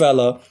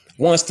 Rockefeller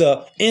wants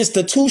to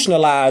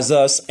institutionalize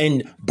us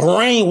and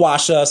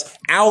brainwash us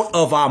out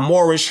of our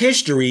Moorish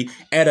history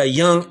at a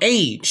young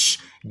age.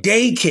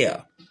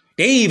 Daycare.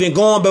 They even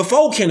going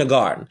before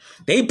kindergarten.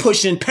 They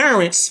pushing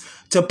parents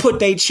to put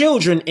their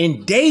children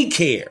in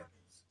daycare.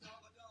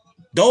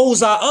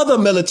 Those are other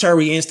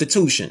military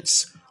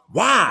institutions.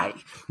 Why?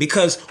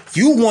 Because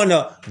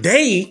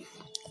they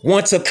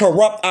want to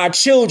corrupt our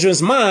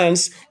children's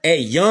minds at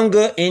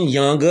younger and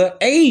younger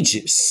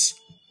ages.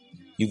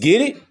 You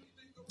get it?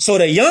 So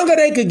the younger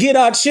they could get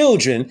our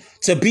children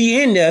to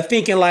be in there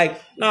thinking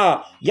like,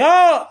 nah,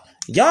 y'all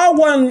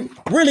wasn't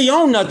really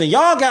on nothing.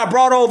 Y'all got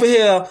brought over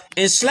here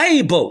in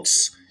slave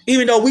boats.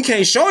 Even though we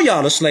can't show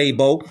y'all the slave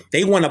boat,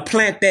 they want to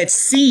plant that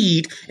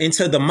seed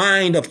into the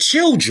mind of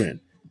children.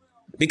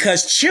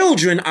 Because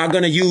children are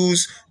going to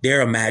use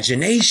their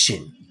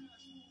imagination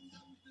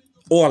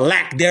or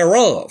lack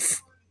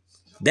thereof.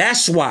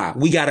 That's why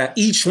we got to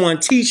each one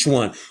teach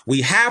one.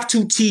 We have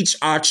to teach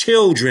our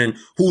children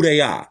who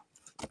they are.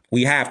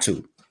 We have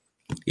to.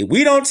 If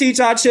we don't teach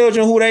our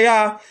children who they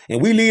are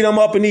and we lead them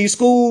up in these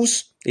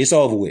schools, it's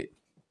over with.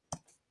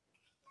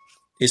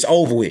 It's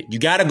over with. You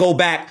got to go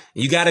back.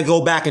 You got to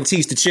go back and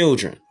teach the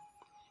children.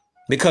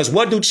 Because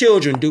what do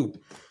children do?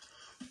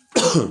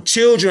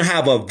 Children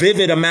have a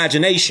vivid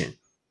imagination.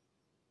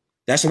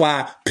 That's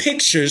why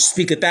pictures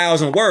speak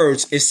 1,000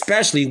 words,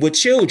 especially with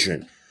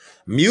children.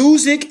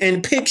 Music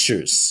and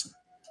pictures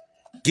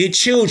get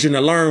children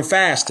to learn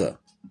faster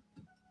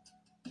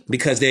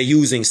because they're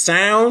using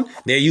sound,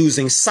 they're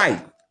using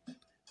sight,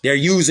 they're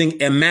using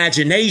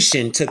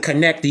imagination to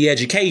connect the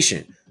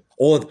education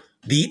or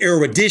the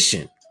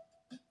erudition.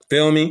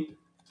 Feel me?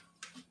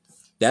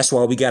 That's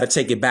why we got to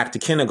take it back to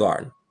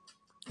kindergarten.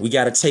 We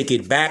got to take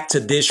it back to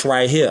this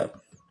right here.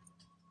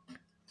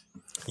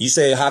 You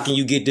say, how can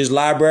you get this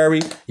library?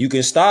 You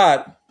can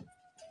start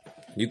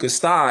at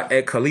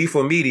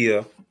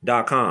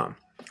khalifamedia.com.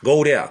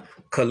 Go there,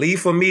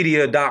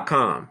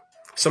 khalifamedia.com.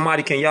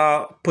 Somebody, can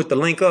y'all put the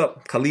link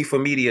up?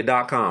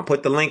 khalifamedia.com.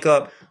 Put the link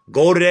up.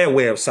 Go to their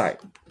website.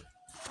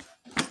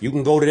 You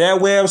can go to their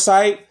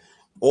website,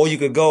 or you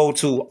could go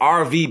to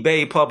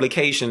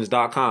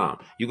rvbaypublications.com.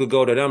 You could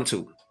go to them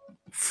too.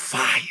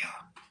 Fire.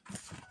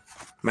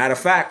 Matter of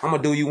fact, I'm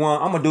gonna do you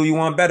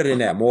one better than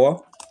that,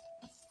 more.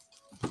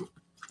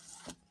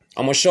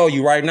 I'm gonna show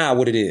you right now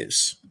what it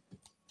is.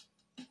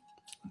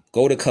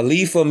 Go to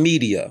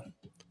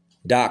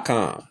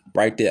khalifamedia.com.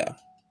 Right there.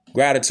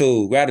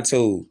 Gratitude.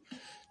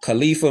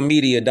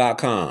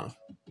 khalifamedia.com.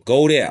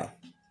 Go there.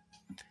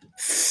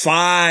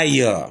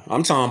 Fire.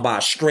 I'm talking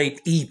about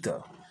straight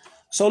ether.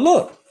 So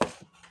look,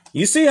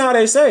 you see how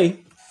they say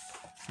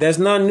there's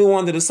nothing new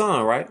under the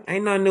sun, right?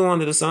 Ain't nothing new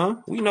under the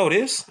sun. We know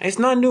this. It's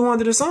nothing new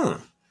under the sun.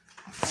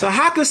 So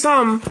how could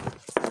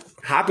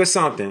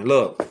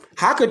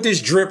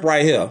this drip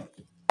right here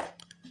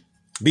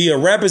be a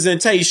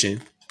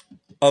representation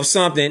of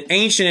something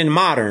ancient and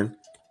modern?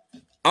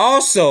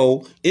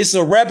 Also, it's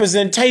a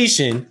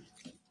representation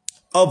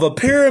of a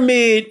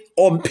pyramid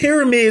or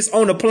pyramids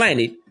on the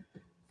planet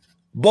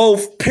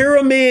both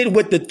pyramid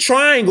with the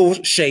triangle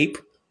shape,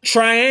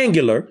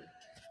 triangular,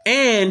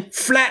 and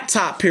flat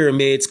top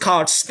pyramids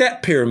called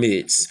step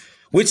pyramids,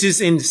 which is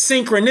in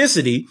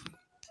synchronicity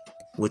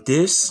with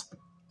this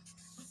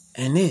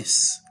and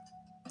this.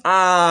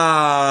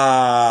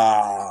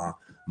 Ah,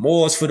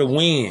 Moors for the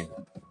win.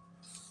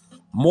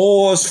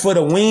 Moors for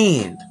the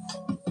win.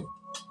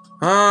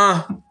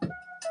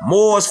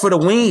 Moors for the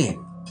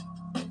win.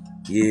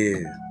 Yeah.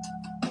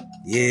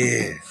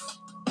 Yeah.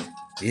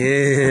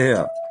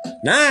 Yeah.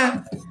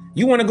 Nah,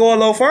 you want to go a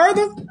little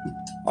further?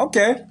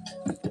 Okay.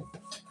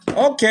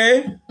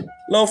 Okay. A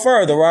little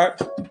further, right?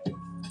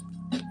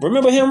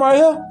 Remember him right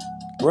here?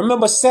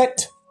 Remember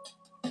Set?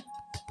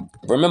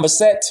 Remember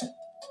Set?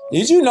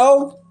 Did you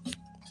know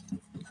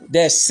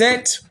that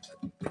Set,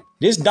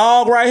 this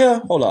dog right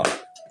here? Hold up.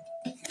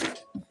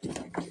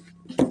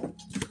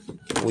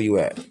 Where you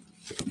at?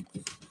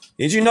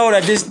 Did you know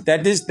that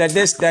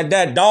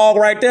that dog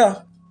right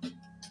there?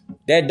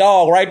 That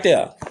dog right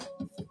there.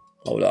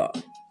 Hold up.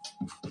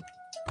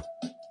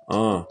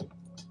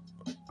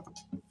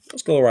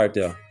 Let's go right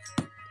there.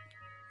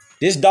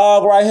 This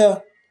dog right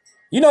here.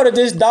 You know that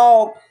this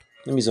dog,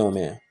 let me zoom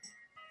in.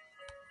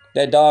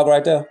 That dog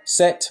right there,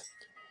 Set.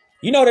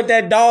 You know that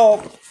that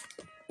dog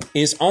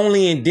is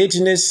only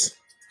indigenous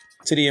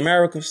to the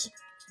Americas?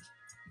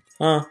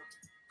 Huh?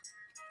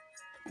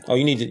 Oh,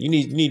 you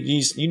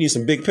need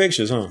some big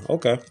pictures, huh?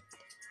 Okay.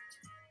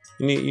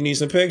 You need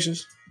some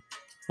pictures?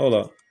 Hold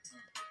up.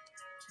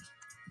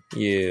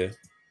 Yeah.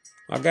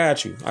 I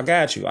got you. I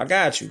got you. I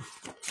got you.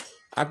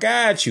 I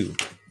got you.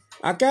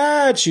 I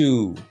got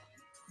you.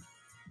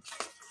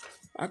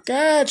 I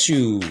got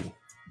you.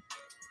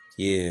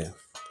 Yeah.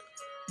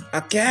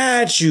 I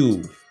got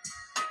you.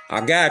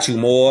 I got you,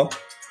 Moore.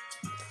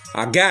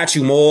 I got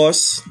you,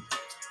 Moors.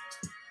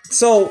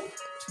 So,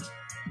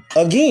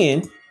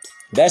 again,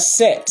 that's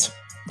Set.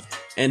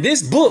 And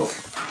this book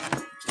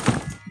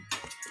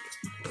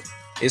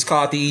is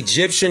called the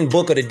Egyptian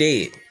Book of the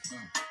Dead.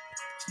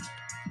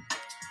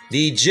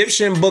 The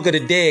Egyptian Book of the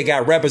Dead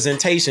got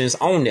representations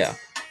on there.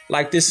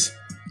 Like this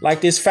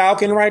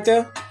falcon right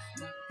there.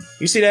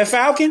 You see that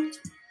falcon?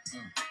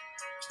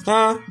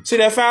 Huh? See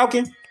that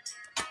falcon?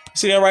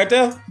 See that right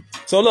there?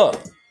 So look,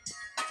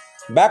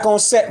 back on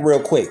Set real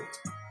quick.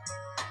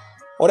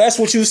 Oh, that's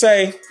what you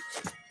say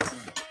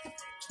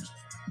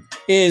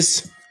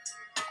is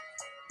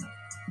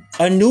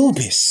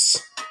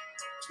Anubis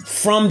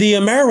from the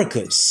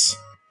Americas.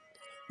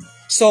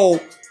 So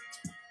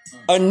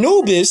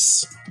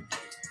Anubis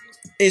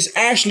is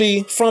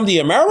actually from the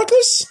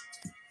Americas?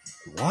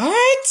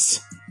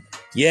 What?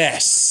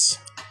 Yes.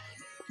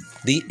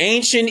 The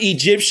ancient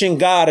Egyptian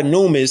god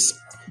Anubis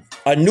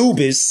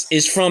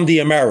is from the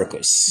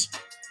Americas.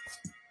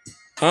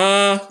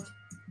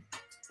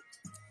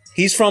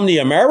 He's from the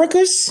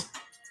Americas?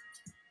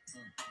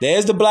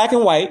 There's the black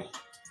and white.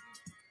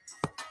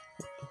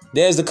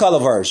 There's the color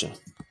version.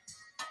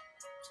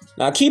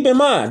 Now keep in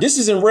mind, this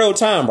is in real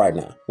time right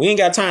now. We ain't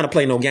got time to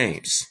play no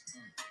games.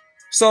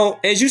 So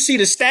as you see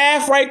the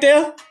staff right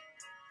there,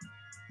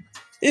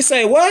 it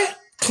say what?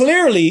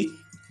 Clearly,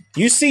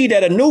 you see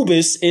that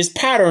Anubis is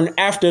patterned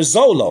after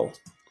Zolo,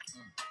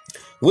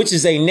 which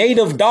is a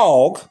native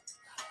dog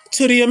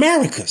to the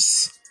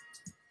Americas.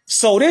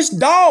 So this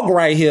dog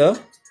right here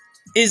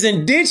is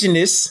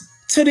indigenous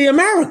to the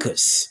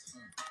Americas.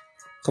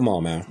 Come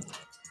on, man.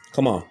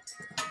 Come on.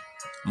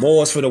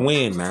 Moors for the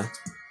win, man.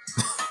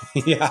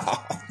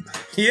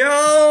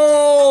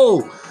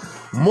 Yo!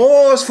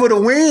 Moors for the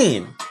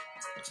win.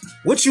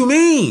 What you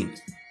mean?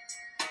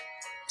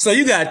 So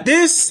you got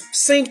this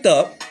synced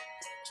up.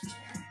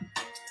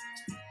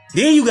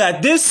 Then you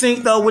got this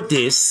synced up with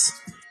this.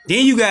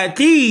 Then you got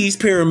these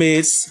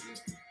pyramids,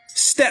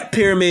 step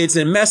pyramids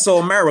in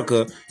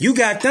Mesoamerica. You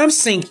got them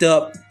synced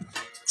up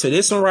to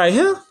this one right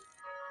here.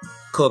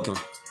 Cook them.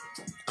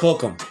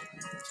 Cook them.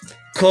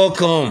 Cook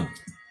them.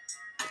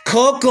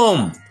 Cook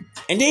them.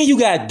 And then you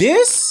got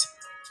this.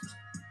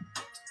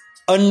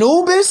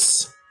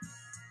 Anubis.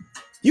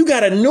 You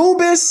got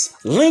Anubis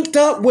linked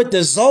up with the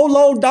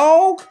Zolo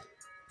dog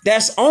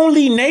that's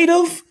only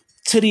native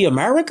to the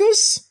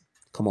Americas?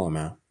 Come on,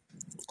 man.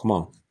 Come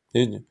on.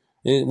 What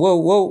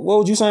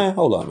was you saying?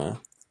 Hold on, man.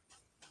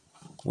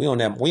 We on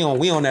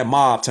that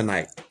mob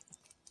tonight.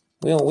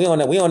 We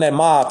on that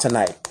mob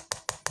tonight.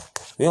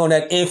 We on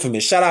that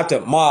infamous. Shout out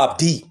to Mob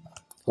D.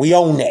 We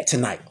own that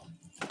tonight.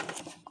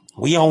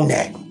 We own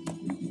that.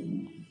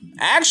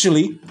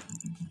 Actually,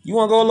 you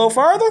want to go a little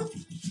further?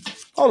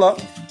 Hold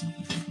up.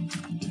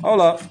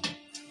 Hold up.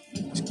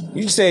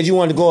 You said you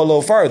wanted to go a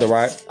little further,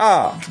 right?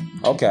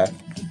 Okay.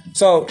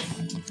 So,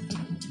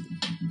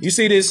 you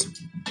see this?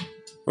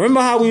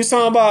 Remember how we was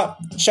talking about,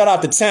 shout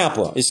out to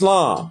Tampa,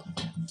 Islam.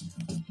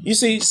 You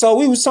see, so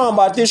we was talking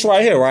about this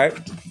right here, right?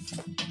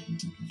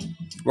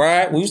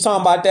 Right? We was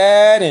talking about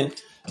that, and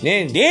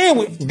then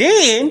we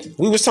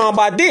was talking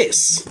about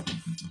this.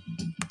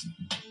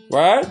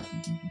 Right?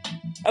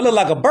 That look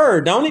like a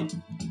bird, don't it?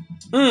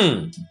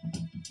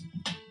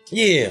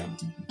 Yeah.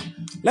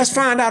 Let's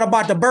find out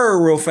about the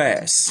bird real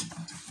fast.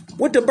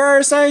 What the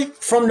bird say?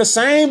 From the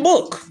same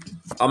book.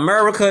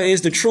 America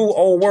is the True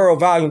Old World,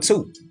 Volume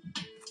 2.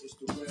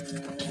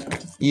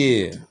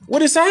 Yeah.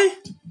 What it say?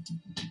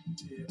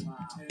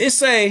 It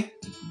say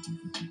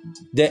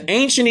the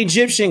ancient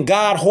Egyptian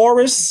god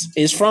Horus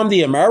is from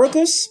the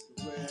Americas,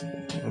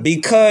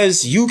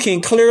 because you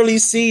can clearly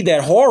see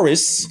that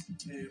Horus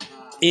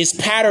is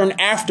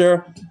patterned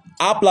after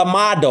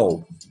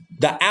Aplamado,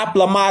 the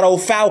Aplamado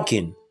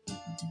falcon,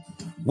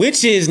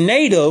 which is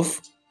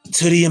native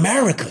to the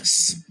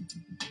Americas.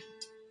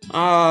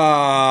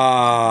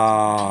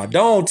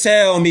 Don't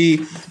tell me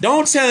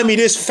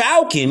this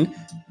falcon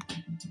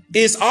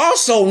is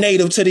also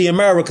native to the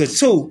Americas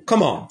too.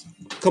 Come on,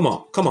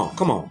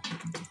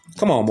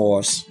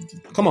 Morris.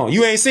 Come on,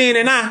 you ain't seeing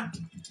it now.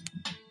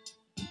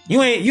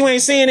 You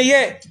ain't seeing it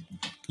yet.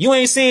 You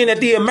ain't seeing that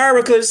the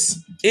Americas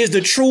is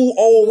the true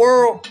old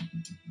world.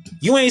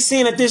 You ain't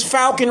seeing that this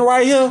falcon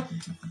right here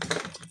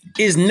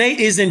is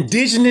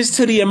indigenous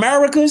to the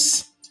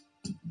Americas.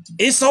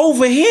 It's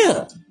over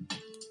here.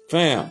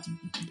 Fam,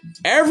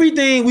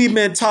 everything we've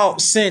been taught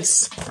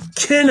since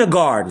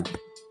kindergarten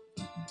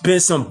been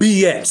some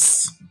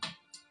BS.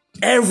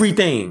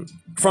 Everything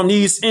from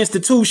these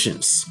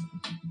institutions.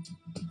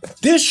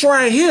 This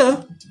right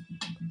here,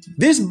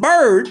 this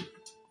bird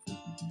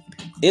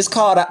is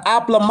called an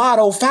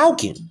Aplamado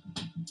falcon.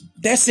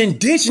 That's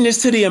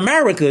indigenous to the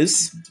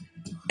Americas,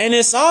 and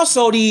it's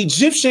also the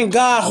Egyptian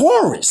god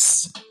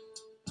Horus.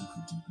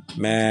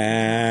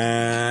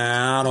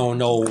 Man, I don't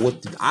know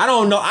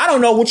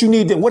what you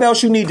need to, what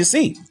else you need to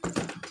see.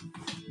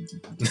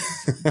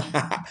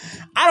 I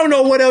don't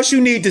know what else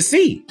you need to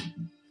see.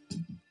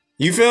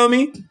 You feel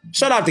me?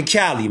 Shout out to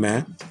Cali,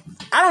 man.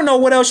 I don't know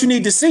what else you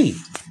need to see.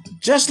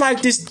 Just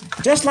like this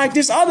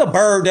other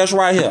bird that's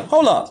right here.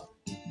 Hold up.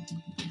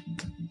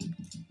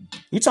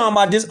 You talking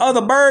about this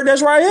other bird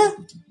that's right here?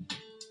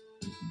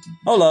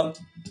 Hold up.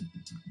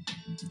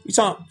 You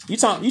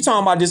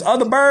talking about this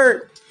other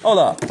bird? Hold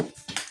up.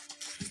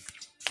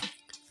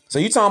 So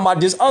you talking about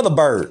this other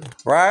bird,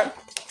 right?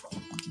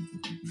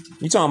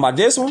 You talking about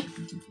this one?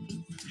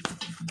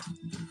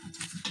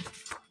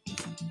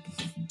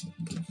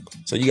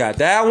 So you got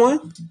that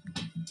one.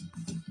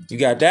 You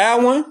got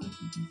that one.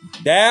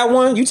 That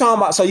one. You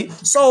talking about so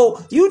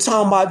you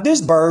talking about this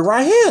bird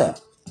right here.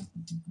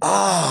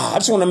 I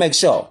just want to make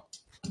sure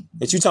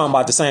that you talking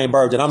about the same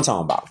bird that I'm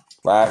talking about,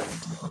 right?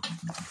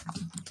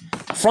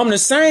 From the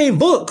same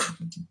book.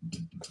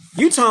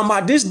 You talking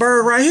about this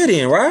bird right here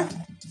then, right?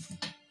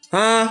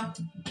 Huh?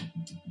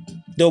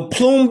 The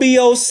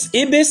Plumbios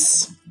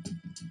ibis?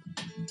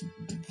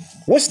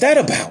 What's that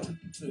about?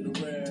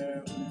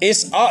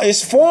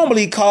 It's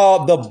formerly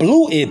called the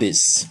blue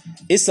ibis.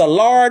 It's a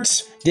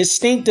large,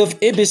 distinctive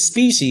ibis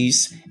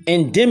species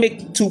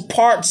endemic to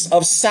parts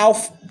of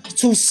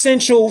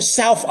Central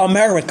South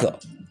America.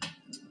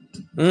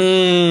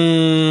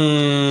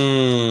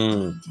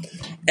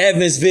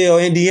 Evansville,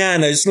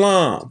 Indiana,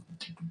 Islam.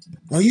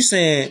 Oh, you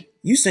saying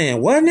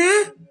what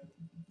now?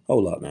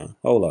 Hold up, man.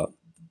 Hold up.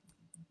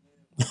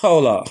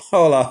 Hold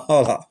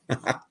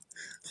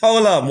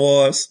up,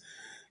 Morris.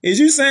 Is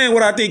you saying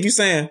what I think you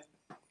saying?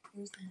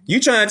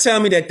 You trying to tell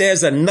me that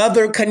there's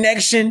another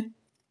connection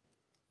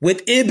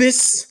with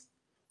Ibis?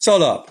 So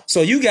hold up.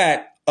 So you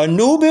got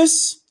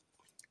Anubis,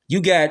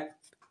 you got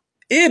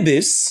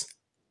Ibis,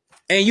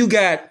 and you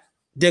got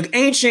the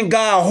ancient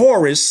god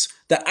Horus,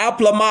 the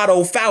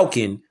Aplamado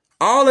falcon.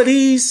 All of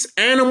these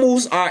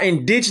animals are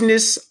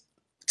indigenous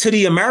to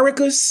the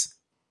Americas.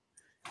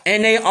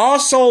 And they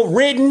also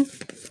written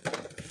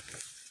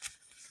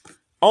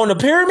on the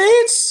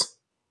pyramids?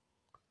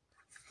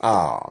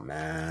 Oh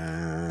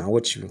man,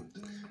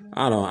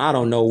 I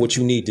don't know what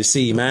you need to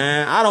see,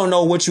 man. I don't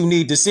know what you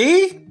need to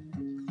see.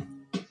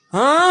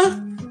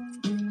 Huh?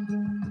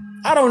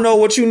 I don't know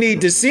what you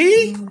need to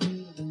see.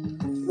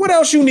 What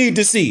else you need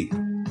to see?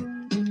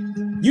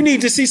 You need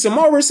to see some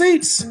more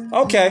receipts?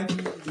 Okay.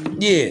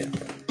 Yeah.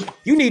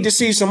 You need to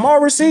see some more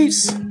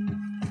receipts?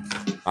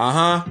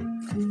 Uh-huh.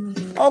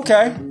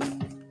 Okay.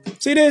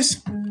 See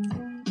this?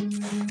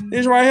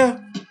 This right here?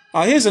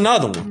 Oh, here's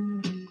another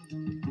one.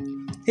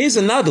 Here's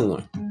another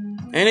one.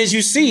 And as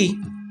you see,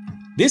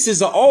 this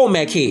is an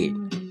Olmec head.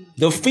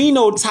 The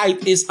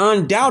phenotype is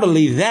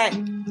undoubtedly that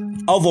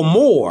of a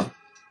Moor,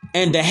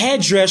 and the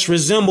headdress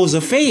resembles a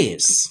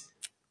fez.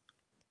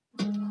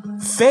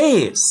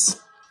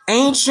 Fez,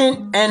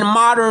 ancient and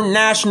modern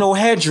national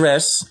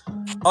headdress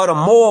of the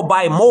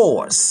Moabite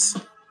Moors.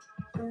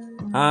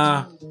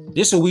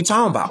 This is what we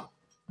talking about.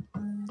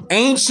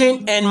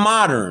 Ancient and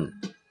modern.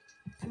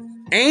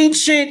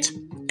 Ancient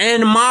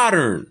and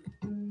modern.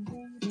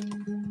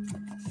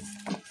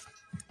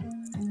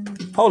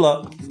 Hold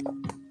up.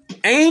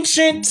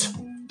 Ancient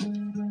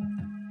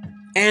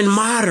and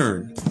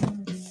modern.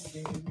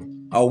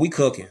 Oh, we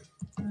cooking.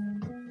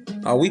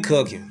 Oh, we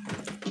cooking.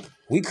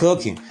 We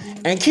cooking.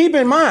 And keep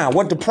in mind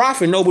what the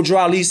Prophet Noble Drew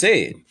Ali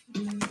said.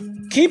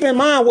 Keep in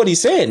mind what he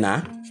said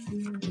now.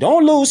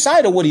 Don't lose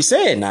sight of what he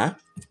said now.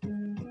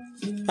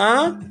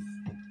 Huh?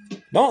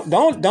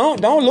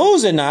 Don't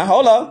lose it now.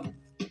 Hold up.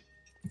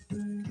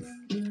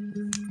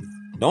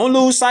 Don't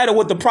lose sight of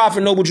what the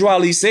Prophet Noble Drew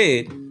Ali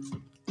said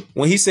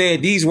when he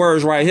said these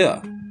words right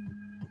here.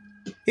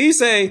 He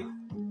say,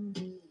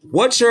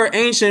 what your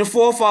ancient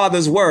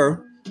forefathers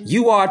were,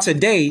 you are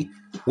today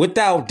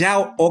without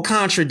doubt or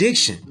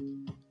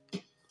contradiction.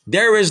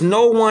 There is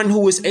no one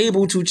who is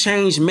able to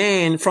change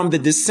man from the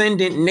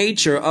descendant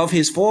nature of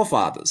his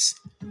forefathers,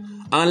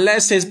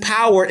 unless his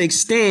power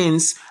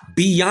extends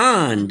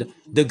beyond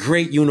the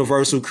great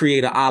universal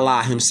creator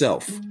Allah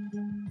himself.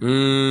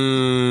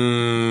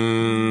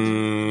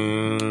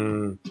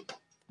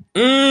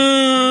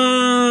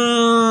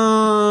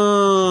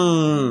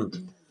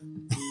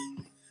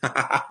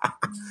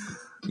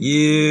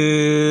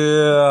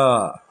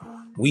 Yeah,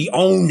 we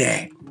own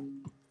that.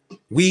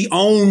 We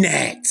own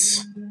that.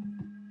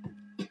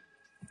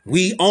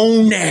 We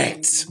own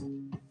that.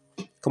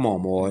 Come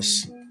on,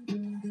 Morris.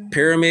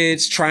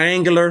 Pyramids,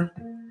 triangular,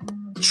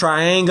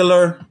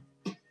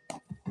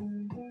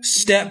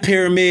 step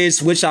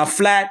pyramids, which are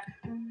flat,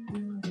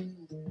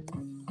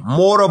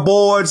 mortar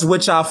boards,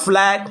 which are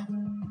flat.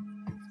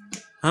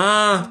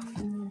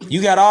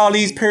 You got all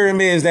these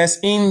pyramids that's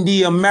in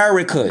the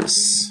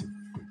Americas.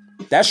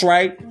 That's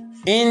right.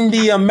 In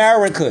the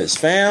Americas,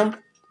 fam.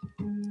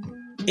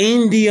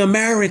 In the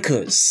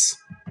Americas.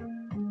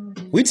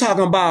 We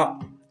talking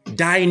about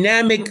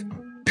dynamic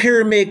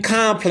pyramid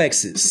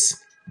complexes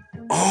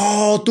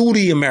all through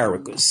the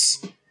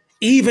Americas.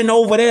 Even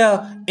over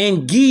there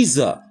in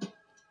Giza,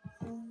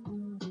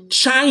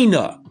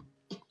 China,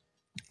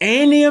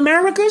 and the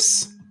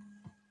Americas?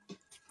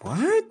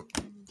 What?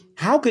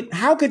 How could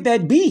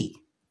that be?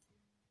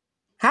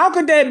 How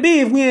could that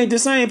be if we ain't the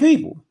same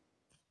people?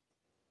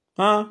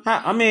 Huh?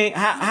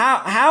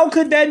 How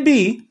could that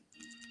be?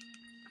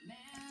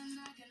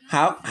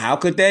 How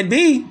could that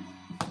be?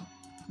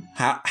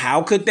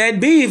 How could that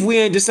be if we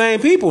ain't the same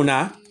people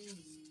now?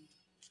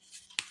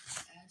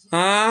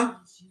 Huh?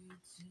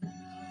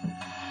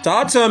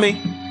 Talk to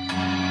me.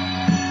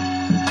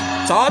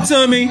 Talk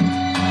to me.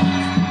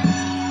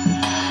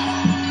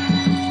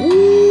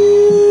 Ooh.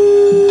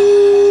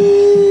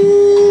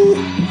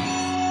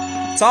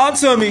 Talk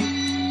to me.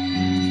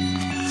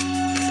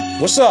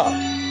 What's up?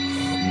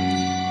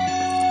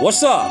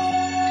 What's up?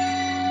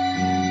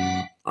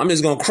 I'm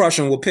just gonna crush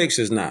him with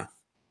pictures now.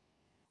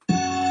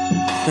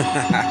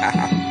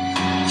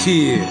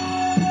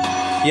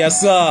 Yeah.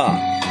 Yes,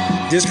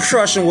 sir. Just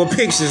crushing with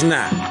pictures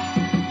now.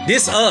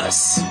 This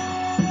us.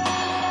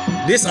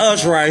 This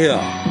us right here.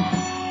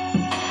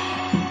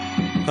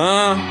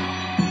 Huh?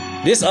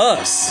 This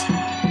us.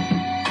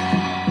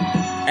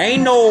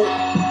 Ain't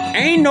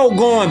no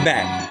going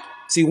back.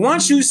 See,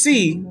 once you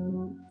see,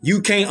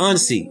 you can't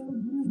unsee.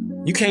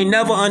 You can't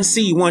never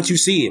unsee once you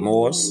see it,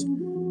 Morris.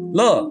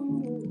 Look,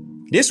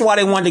 this is why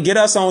they wanted to get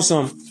us on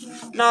some.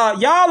 Nah,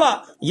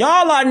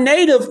 y'all are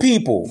native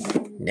people.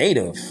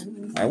 Native?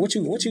 Like, what are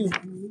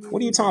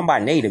you talking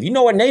about native? You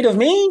know what native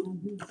mean?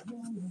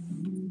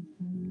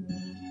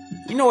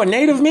 You know what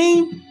native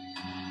mean?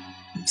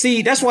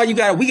 See, that's why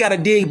we gotta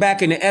dig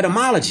back into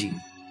etymology.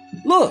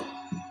 Look,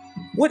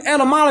 what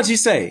etymology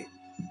say?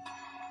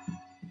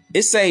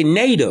 It say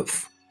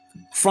native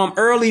from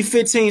early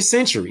 15th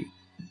century.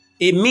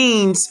 It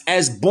means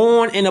as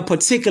born in a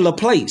particular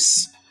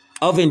place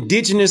of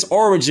indigenous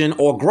origin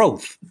or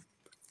growth,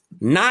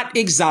 not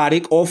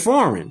exotic or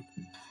foreign.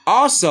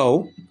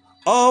 Also,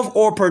 of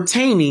or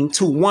pertaining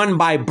to one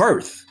by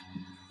birth,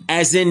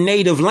 as in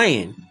native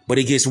land, but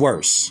it gets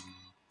worse.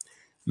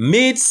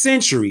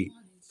 Mid-century,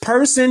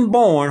 person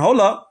born,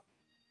 hold up.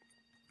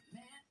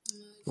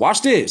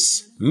 Watch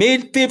this.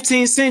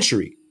 Mid-15th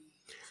century,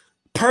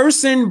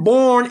 person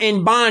born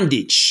in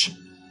bondage,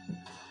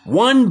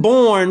 one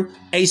born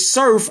a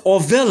serf or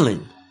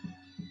villain.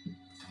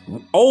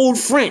 Old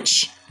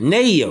French,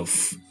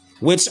 native,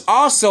 which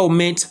also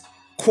meant,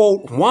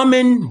 quote,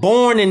 woman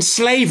born in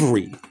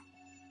slavery.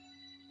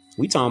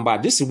 We talking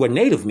about this is what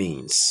native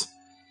means.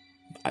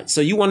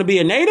 So you want to be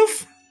a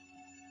native?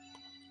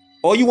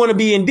 Or you want to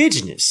be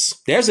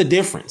indigenous? There's a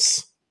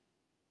difference.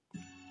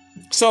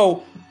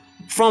 So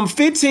from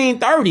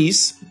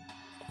 1530s,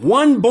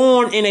 one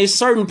born in a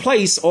certain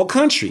place or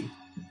country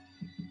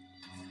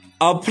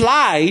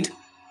applied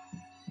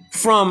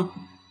from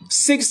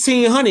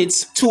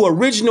 1600s to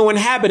original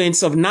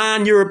inhabitants of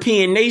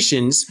non-European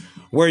nations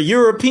where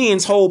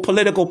Europeans hold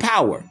political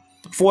power.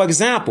 For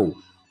example,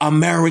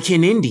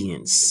 American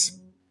Indians.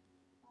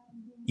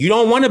 You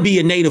don't want to be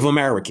a Native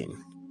American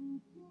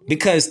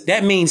because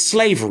that means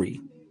slavery.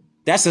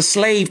 That's a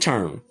slave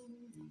term.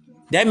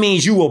 That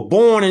means you were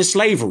born in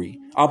slavery,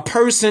 a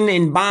person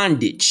in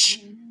bondage,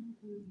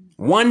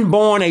 one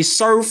born a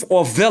serf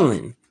or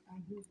villain.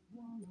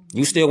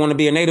 You still want to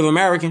be a Native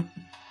American?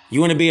 You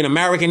want to be an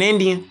American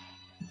Indian?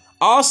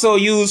 Also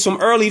used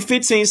from early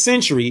 15th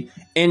century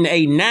in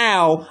a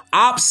now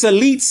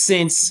obsolete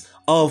sense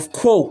of,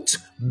 quote,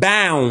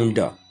 bound,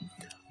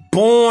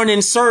 born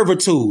in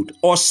servitude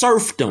or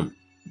serfdom.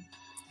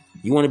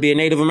 You want to be a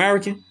Native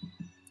American?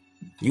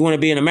 You want to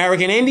be an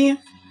American Indian?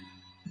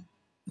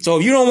 So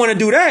if you don't want to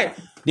do that,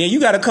 then you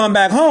got to come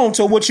back home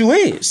to what you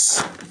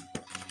is.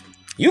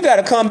 You got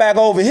to come back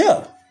over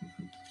here.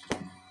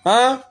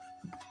 Huh?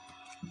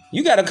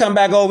 You got to come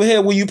back over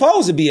here where you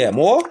supposed to be at,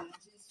 more.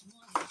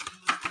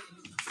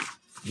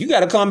 You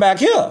got to come back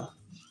here.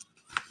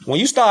 When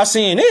you start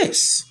seeing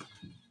this,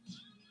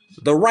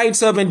 the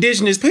rights of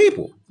indigenous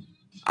people.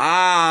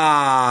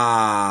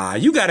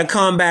 You got to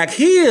come back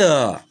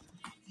here.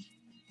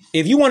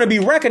 If you want to be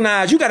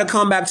recognized, you got to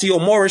come back to your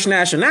Moorish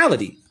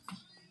nationality.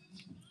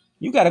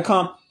 You got to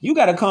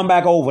come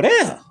back over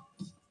there.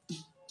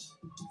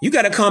 You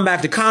got to come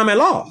back to common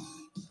law,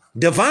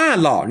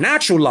 divine law,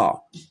 natural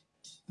law,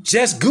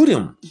 just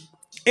Gudem,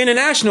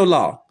 international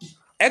law,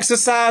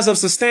 exercise of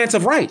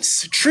substantive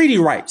rights, treaty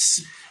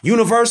rights,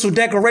 Universal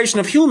Declaration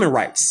of Human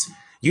Rights,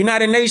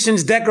 United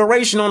Nations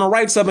Declaration on the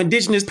Rights of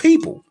Indigenous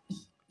People,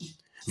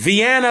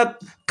 Vienna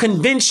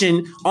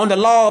Convention on the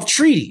Law of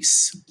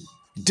Treaties,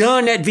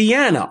 done at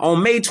Vienna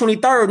on May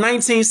 23rd,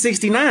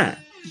 1969.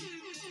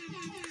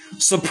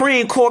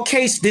 Supreme Court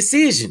case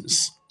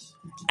decisions,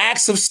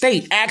 acts of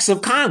state, acts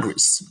of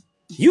Congress.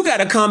 You got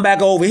to come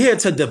back over here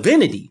to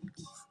divinity.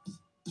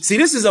 See,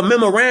 this is a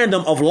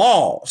memorandum of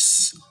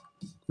laws.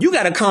 You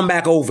got to come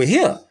back over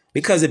here.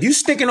 Because if you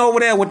sticking over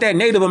there with that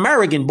Native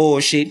American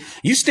bullshit,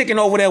 you sticking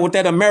over there with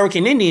that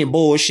American Indian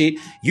bullshit,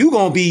 you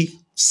going to be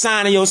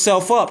signing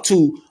yourself up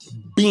to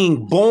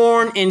being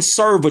born in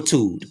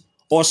servitude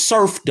or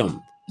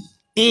serfdom.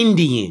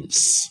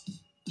 Indians.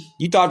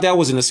 You thought that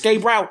was an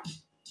escape route?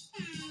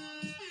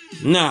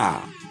 Nah.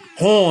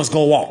 Horns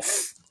go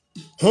off.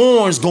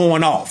 Horns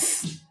going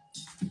off.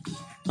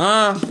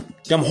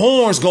 Them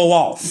horns go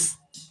off.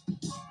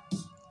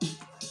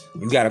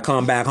 You got to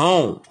come back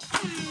home.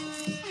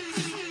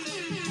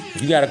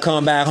 You got to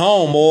come back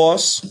home,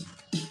 boys.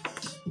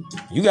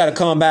 You got to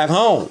come back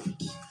home.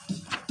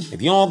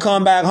 If you don't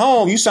come back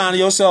home, you signing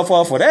yourself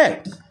up for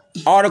that.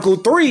 Article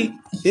 3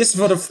 is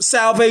for the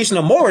salvation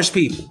of Moorish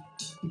people.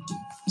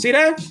 See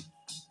that?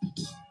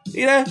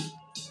 See that?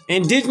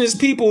 Indigenous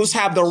peoples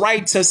have the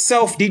right to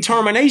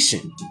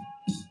self-determination.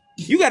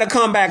 You got to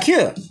come back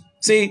here.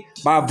 See,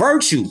 by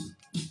virtue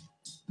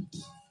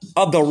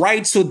of the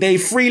right to they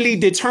freely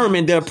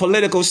determine their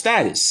political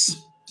status.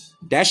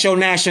 That's your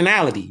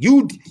nationality.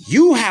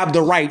 You have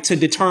the right to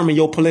determine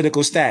your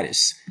political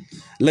status.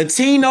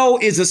 Latino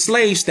is a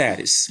slave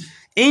status.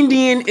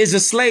 Indian is a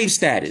slave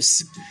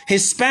status.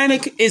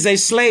 Hispanic is a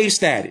slave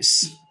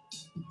status.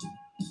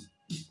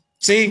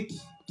 See,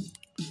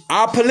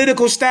 our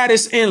political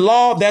status in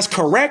law that's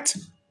correct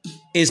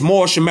is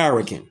Moorish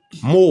American,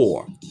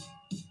 more,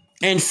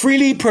 and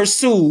freely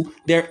pursue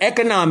their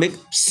economic,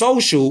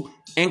 social,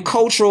 and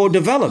cultural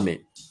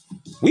development.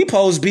 We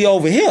supposed to be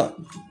over here,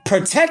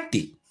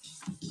 protected.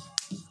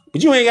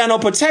 But you ain't got no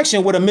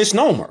protection with a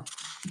misnomer.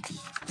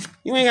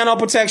 You ain't got no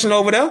protection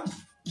over there.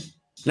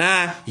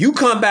 Now, you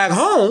come back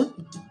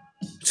home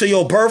to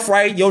your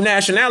birthright, your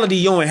nationality,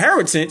 your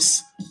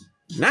inheritance.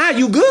 Now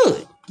you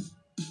good.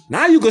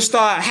 Now you can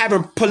start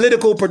having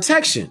political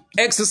protection,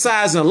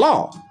 exercising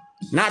law,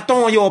 not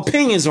throwing your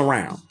opinions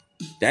around.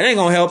 That ain't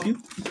gonna help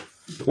you.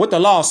 What the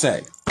law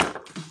say?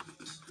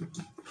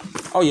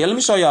 Oh yeah, let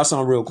me show y'all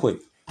something real quick.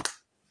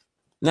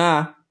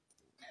 Nah, I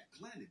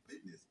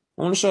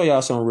want to show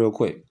y'all something real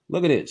quick.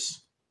 Look at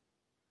this.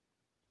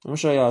 I'm gonna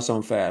show y'all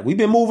something fast. We've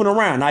been moving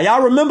around. Now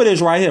y'all remember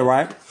this right here,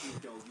 right?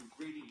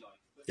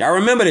 Y'all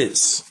remember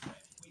this?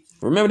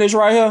 Remember this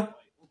right here?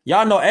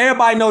 Y'all know,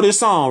 everybody know this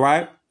song,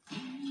 right?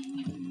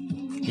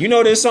 You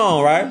know this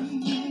song, right?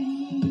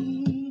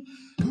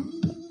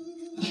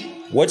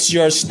 What's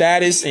your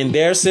status in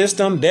their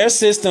system? Their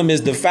system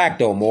is de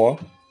facto, more.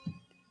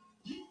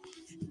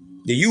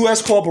 The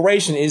U.S.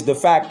 corporation is de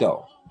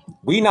facto.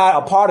 We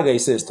not a part of their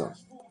system.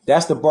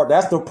 That's the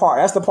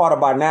part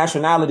about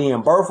nationality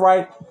and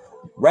birthright.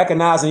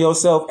 Recognizing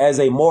yourself as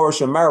a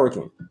Moorish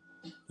American.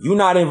 You're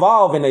not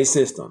involved in their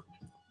system.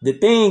 The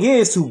thing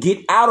is, to get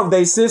out of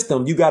their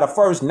system, you got to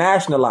first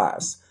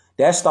nationalize.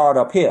 That start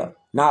up here,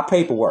 not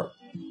paperwork.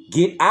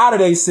 Get out of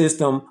their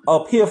system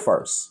up here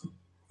first.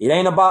 It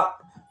ain't about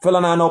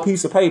filling out no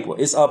piece of paper.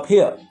 It's up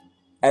here.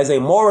 As a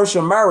Moorish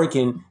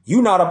American,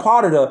 you're not a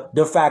part of the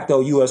de facto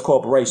U.S.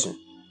 corporation.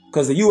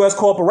 Because the U.S.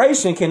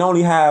 corporation can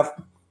only have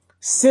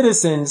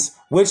citizens,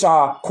 which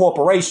are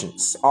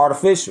corporations,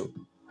 artificial.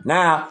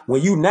 Now,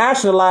 when you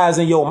nationalize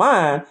in your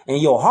mind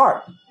and your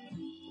heart,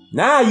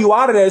 now you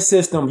out of that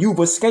system, you've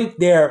escaped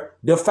their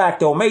de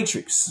facto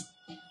matrix.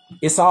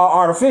 It's all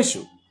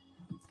artificial.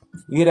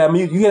 You hear that?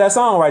 You hear that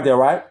song right there,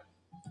 right?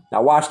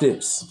 Now watch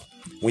this.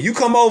 When you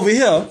come over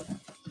here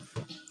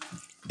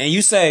and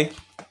you say,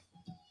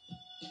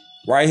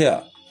 right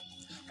here,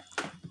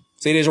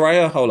 see this right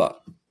here? Hold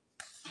up.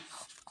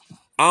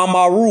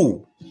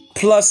 Amaru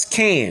plus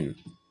can.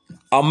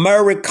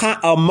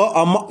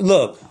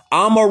 Look,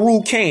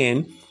 Amaru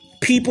can,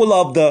 people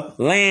of the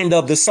land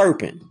of the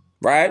serpent,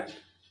 right?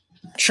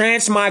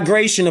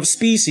 Transmigration of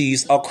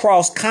species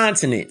across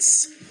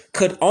continents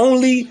could have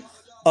only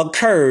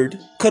occurred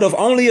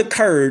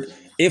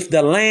if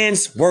the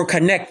lands were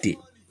connected,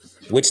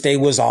 which they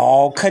was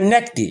all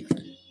connected.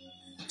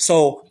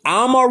 So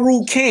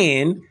Amaru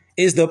can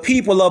is the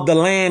people of the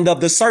land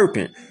of the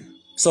serpent.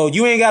 So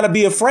you ain't got to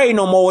be afraid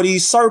no more of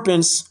these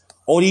serpents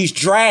or these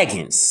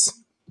dragons,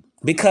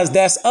 because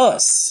that's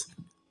us.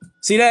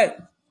 See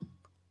that?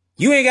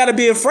 You ain't got to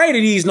be afraid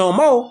of these no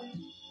more,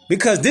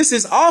 because this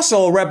is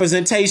also a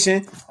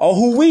representation of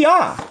who we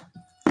are.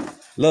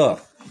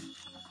 Look,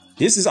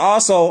 this is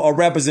also a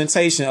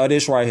representation of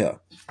this right here.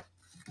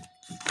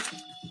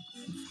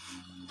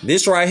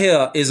 This right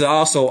here is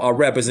also a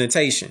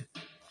representation.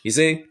 You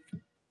see?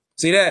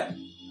 See that?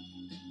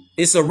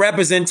 It's a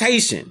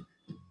representation.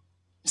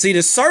 See,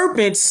 the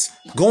serpents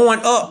going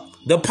up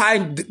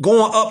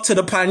to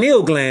the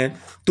pineal gland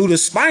through the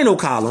spinal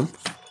column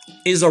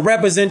is a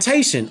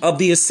representation of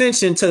the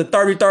ascension to the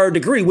 33rd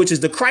degree, which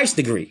is the Christ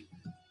degree.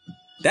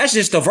 That's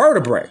just the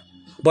vertebrae.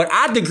 But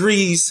our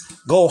degrees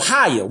go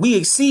higher. We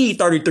exceed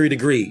 33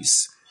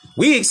 degrees.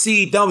 We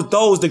exceed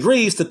those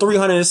degrees to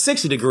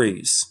 360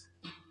 degrees.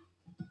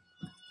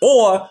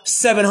 Or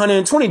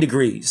 720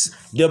 degrees,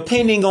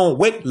 depending on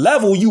what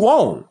level you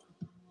on.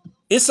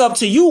 It's up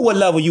to you what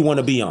level you want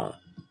to be on.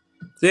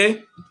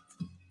 See?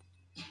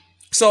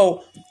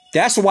 So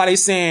that's why they're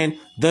saying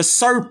the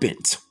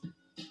serpent.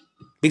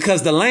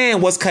 Because the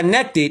land was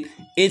connected,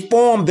 it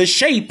formed the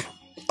shape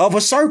of a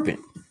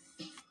serpent.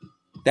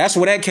 That's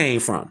where that came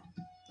from.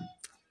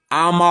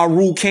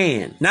 Amaru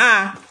Khan.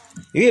 Nah,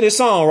 you hear this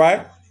song,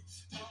 right?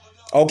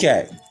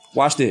 Okay,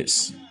 watch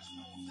this.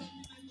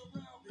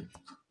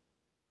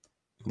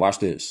 Watch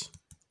this.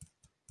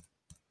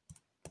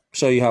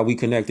 Show you how we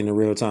connect in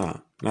real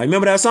time. Now,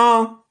 remember that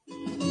song?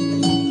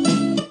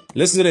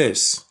 Listen to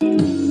this.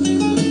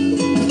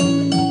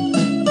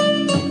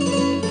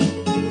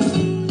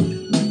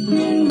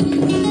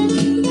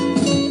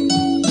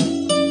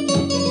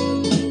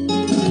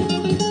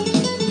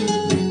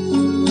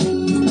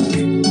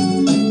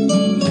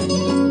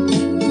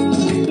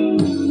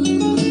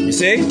 You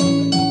see?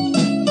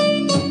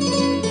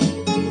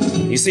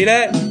 You see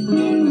that?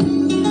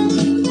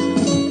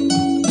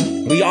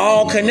 We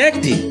all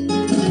connected.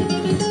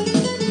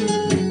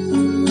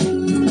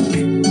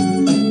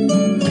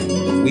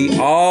 We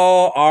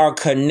all are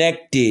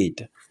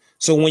connected.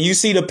 So when you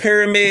see the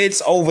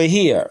pyramids over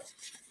here,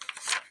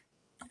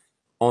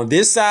 on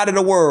this side of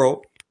the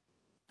world,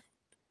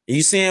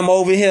 you see them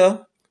over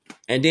here,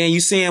 and then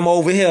you see them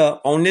over here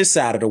on this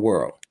side of the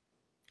world.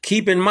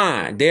 Keep in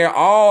mind, they're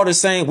all the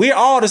same. We're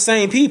all the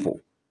same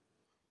people.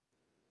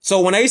 So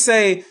when they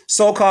say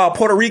so-called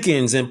Puerto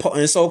Ricans and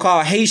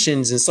so-called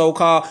Haitians and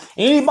so-called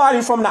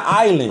anybody from the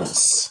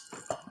islands,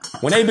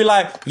 when they be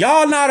like,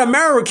 y'all not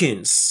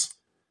Americans,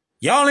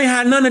 y'all ain't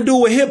had nothing to do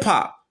with hip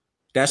hop.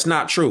 That's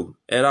not true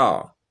at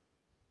all.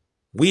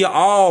 We are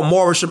all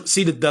Moorish.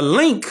 See, the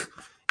link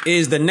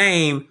is the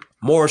name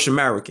Moorish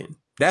American.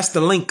 That's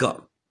the link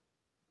up.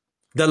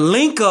 The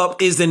link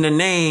up is in the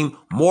name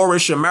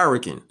Moorish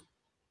American.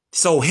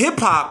 So hip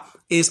hop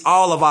is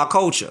all of our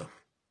culture.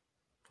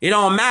 It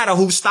don't matter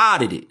who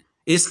started it.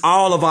 It's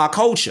all of our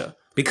culture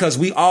because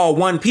we all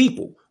one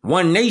people,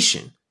 one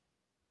nation.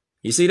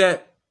 You see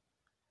that?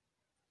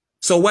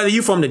 So whether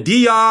you're from the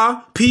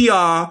DR,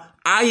 PR,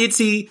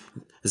 Haiti,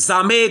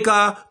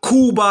 Jamaica,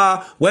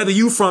 Cuba, whether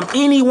you from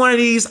any one of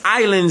these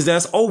islands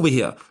that's over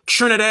here,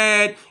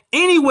 Trinidad,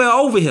 anywhere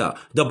over here,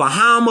 the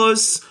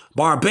Bahamas,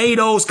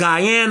 Barbados,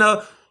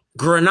 Guyana,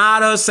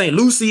 Grenada, St.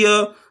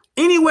 Lucia,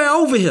 anywhere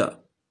over here.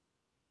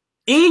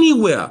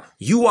 Anywhere,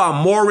 you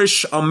are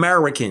Moorish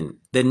American.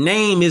 The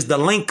name is the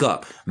link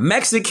up.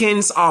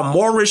 Mexicans are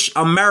Moorish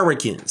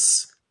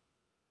Americans.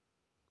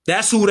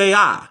 That's who they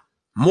are.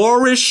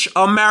 Moorish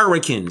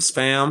Americans,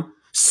 fam.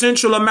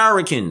 Central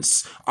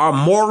Americans are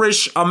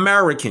Moorish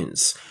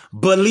Americans.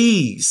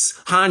 Belize,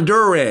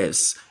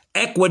 Honduras,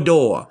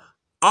 Ecuador,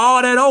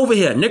 all that over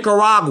here.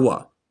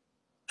 Nicaragua.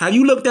 Have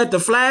you looked at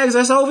the flags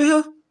that's over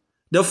here?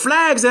 The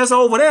flags that's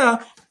over there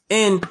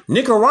in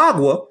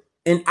Nicaragua,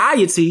 in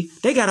Haiti,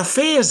 they got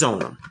affairs on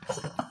them.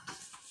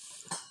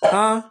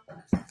 Huh?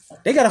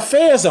 They got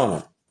affairs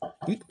on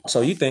them.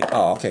 So you think,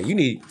 oh, okay, you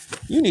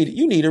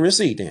need a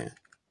receipt then.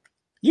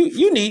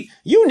 You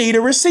need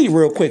a receipt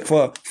real quick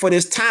for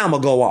this timer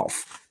go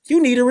off.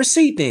 You need a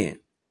receipt then.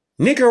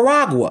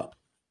 Nicaragua.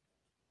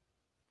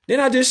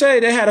 Didn't I just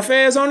say they had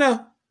affairs on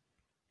there?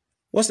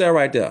 What's that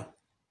right there?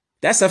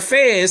 That's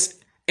affairs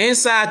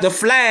inside the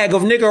flag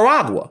of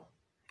Nicaragua.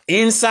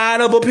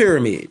 Inside of a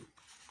pyramid.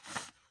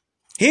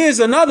 Here's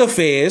another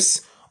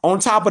fez on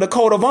top of the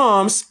coat of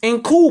arms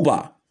in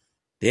Cuba.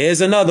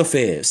 There's another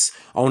fez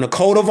on the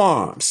coat of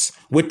arms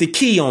with the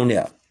key on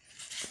there.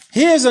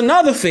 Here's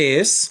another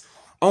fez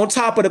on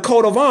top of the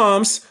coat of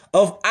arms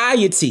of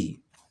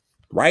Haiti.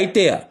 Right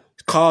there.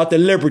 It's called the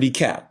Liberty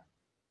Cap.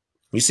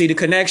 You see the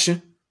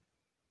connection?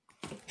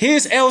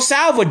 Here's El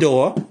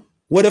Salvador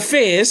with a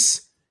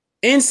fez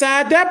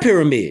inside that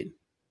pyramid.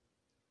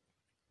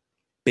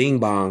 Bing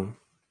bong.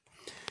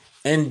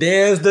 And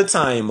there's the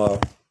timer.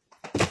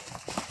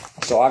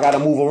 So I got to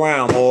move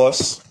around,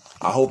 boys.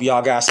 I hope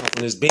y'all got something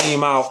from this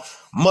beam out.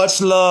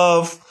 Much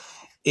love.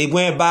 It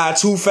went by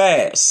too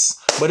fast.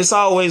 But it's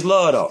always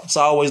love, though. It's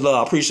always love.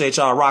 I appreciate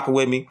y'all rocking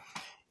with me.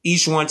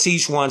 Each one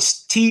teach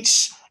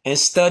and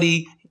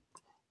study.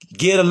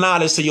 Get the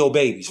knowledge to your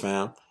babies,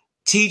 fam.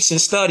 Teach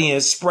and study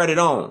and spread it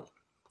on.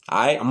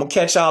 All right, I'm going to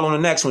catch y'all on the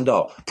next one,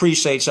 though.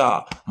 Appreciate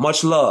y'all.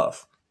 Much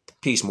love.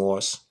 Peace,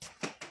 Morris.